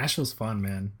 Nashville's fun,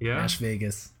 man. Yeah? Nash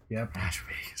Vegas. Yep. Nash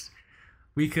Vegas.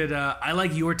 We could. I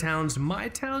like your towns, my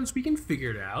towns. We can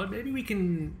figure it out. Maybe we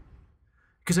can.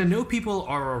 Because I know people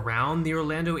are around the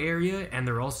Orlando area, and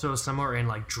they're also somewhere in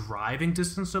like driving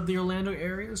distance of the Orlando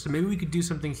area. So maybe we could do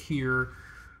something here.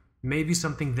 Maybe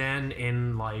something then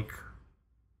in like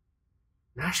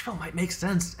Nashville might make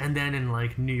sense, and then in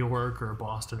like New York or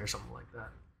Boston or something like that.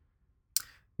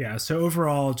 Yeah. So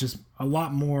overall, just a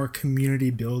lot more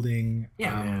community building.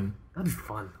 Yeah, man, that'd be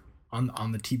fun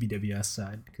on the TBWS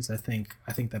side, because I think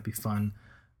that'd be fun.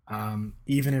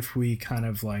 Even if we kind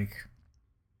of like.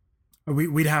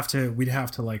 We'd have to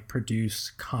like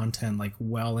produce content like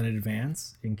well in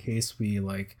advance in case we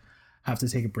like have to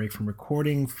take a break from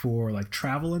recording for like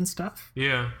travel and stuff.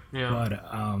 Yeah. But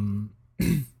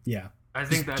yeah. I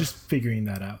think that's just figuring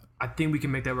that out. I think we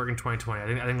can make that work in 2020. I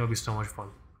think that'll be so much fun.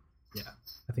 Yeah,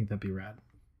 I think that'd be rad.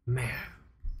 Man,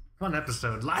 fun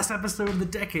episode. Last episode of the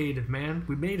decade, man.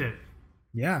 We made it.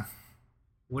 Yeah.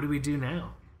 What do we do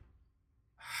now?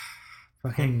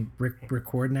 Fucking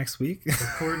record next week.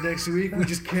 Record next week. We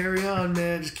just carry on,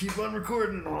 man. Just keep on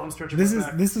recording. Oh, I'm stretching this my is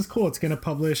back. This is cool. It's gonna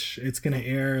publish. It's gonna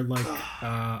air like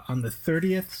on the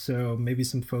 30th. So maybe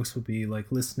some folks will be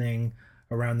like listening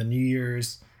around the New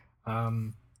Year's.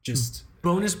 Just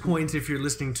bonus points if you're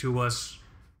listening to us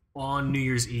on New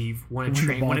Year's Eve when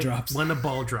the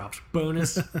ball drops.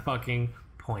 Bonus fucking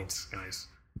points, guys.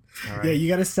 All right. Yeah, you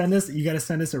gotta send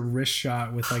us a wrist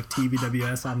shot with like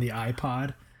TBWS on the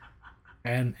iPod.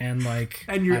 And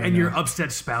your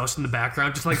upset spouse in the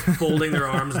background just like folding their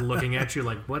arms and looking at you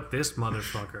like, what this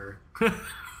motherfucker?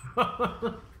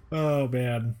 Oh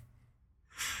man.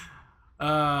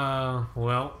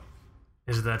 Well,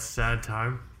 is it that sad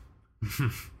time?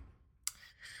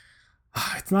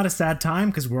 It's not a sad time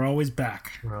because we're always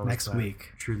back next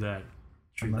week. True that.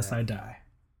 Unless I die.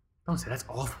 Don't say that's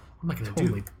awful. What am I gonna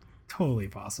do? Totally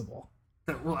possible.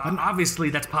 Well,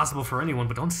 obviously that's possible for anyone,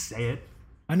 but don't say it.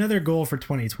 Another goal for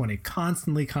 2020,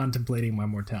 constantly contemplating my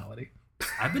mortality.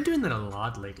 I've been doing that a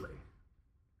lot lately.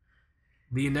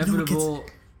 The inevitable...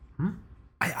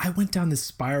 I went down this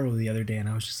spiral the other day and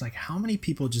I was just like, how many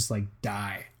people just like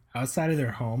die outside of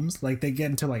their homes? Like they get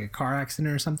into like a car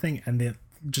accident or something and they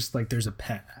just like there's a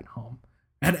pet at home.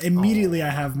 And immediately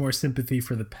I have more sympathy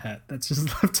for the pet that's just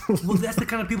left alone. Well, that's the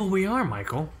kind of people we are,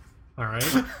 Michael. All right.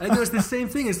 I know it's the same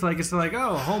thing. It's like,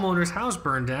 oh, homeowner's house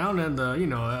burned down and the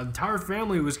entire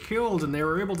family was killed and they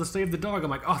were able to save the dog. I'm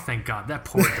like, oh, thank God, that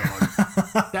poor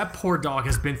dog. That poor dog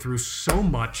has been through so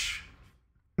much.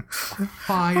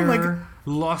 Fire,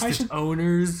 lost its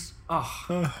owners.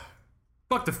 Oh,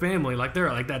 fuck the family. Like they're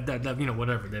like that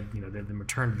whatever. They've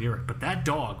returned to the earth. But that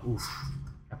dog, oof,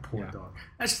 that poor dog.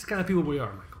 That's just the kind of people we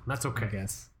are, Michael. That's okay.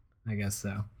 I guess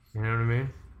so. You know what I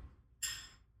mean?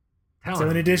 So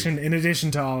in addition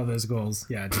to all of those goals,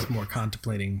 just more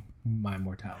contemplating my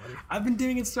mortality. I've been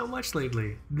doing it so much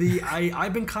lately.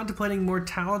 I've been contemplating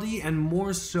mortality and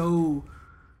more so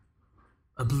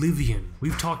oblivion.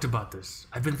 We've talked about this.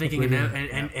 I've been thinking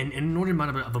an inordinate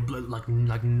amount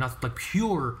of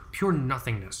pure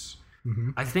nothingness. Mm-hmm.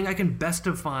 I think I can best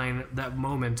define that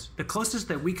moment. The closest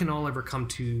that we can all ever come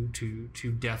to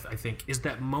death, I think, is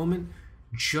that moment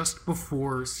just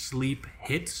before sleep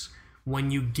hits.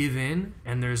 When you give in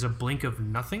and there's a blink of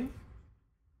nothing,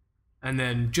 and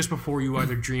then just before you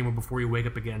either dream or before you wake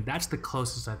up again, that's the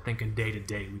closest I think in day to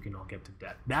day we can all get to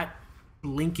death. That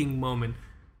blinking moment,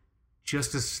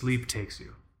 just as sleep takes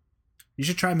you. You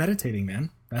should try meditating, man.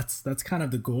 That's kind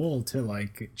of the goal, to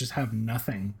like just have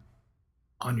nothing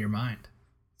on your mind.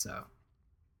 So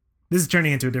this is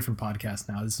turning into a different podcast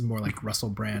now. This is more like Russell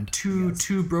Brand.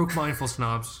 Two broke mindful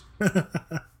snobs.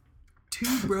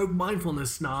 Two broke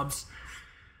mindfulness snobs.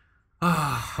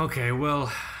 Okay,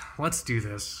 well, let's do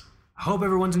this. I hope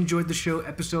everyone's enjoyed the show.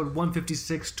 Episode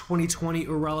 156, 2020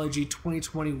 Urology,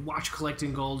 2020 Watch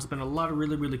Collecting Gold. It's been a lot of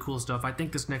really, really cool stuff. I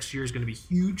think this next year is going to be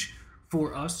huge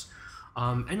for us.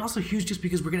 And also huge just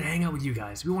because we're going to hang out with you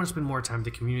guys. We want to spend more time with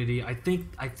the community. I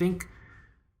think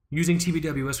using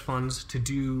TBWS funds to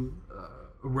do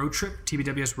a road trip,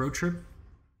 TBWS road trip,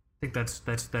 I think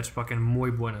that's fucking muy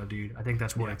bueno, dude. I think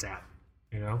that's where it's at.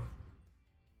 You know,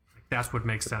 like that's what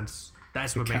makes sense.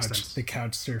 That's what makes sense. The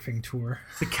couch surfing tour.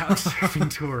 The couch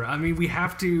surfing tour. I mean, we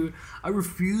have to. I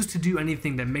refuse to do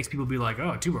anything that makes people be like,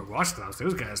 "Oh, Two Broke Watchtower.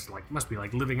 Those guys like must be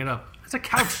like living it up." It's a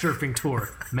couch surfing tour,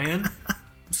 man. I'm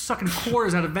sucking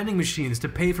quarters out of vending machines to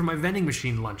pay for my vending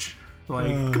machine lunch.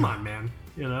 Like, come on, man.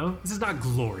 You know, this is not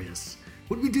glorious.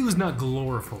 What we do is not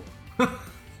gloriful.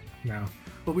 No.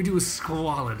 What we do is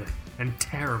squalid and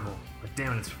terrible. But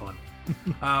damn it, it's fun.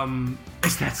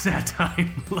 It's that sad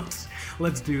time.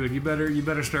 Let's do it. You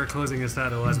better start closing us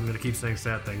out, otherwise I'm gonna keep saying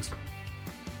sad things.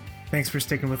 Thanks for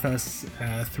sticking with us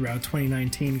throughout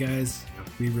 2019, guys.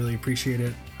 We really appreciate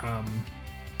it.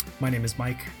 My name is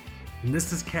Mike. And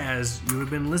this is Kaz. You have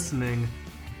been listening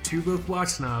to Both Watch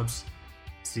Snobs.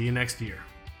 See you next year.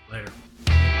 Later.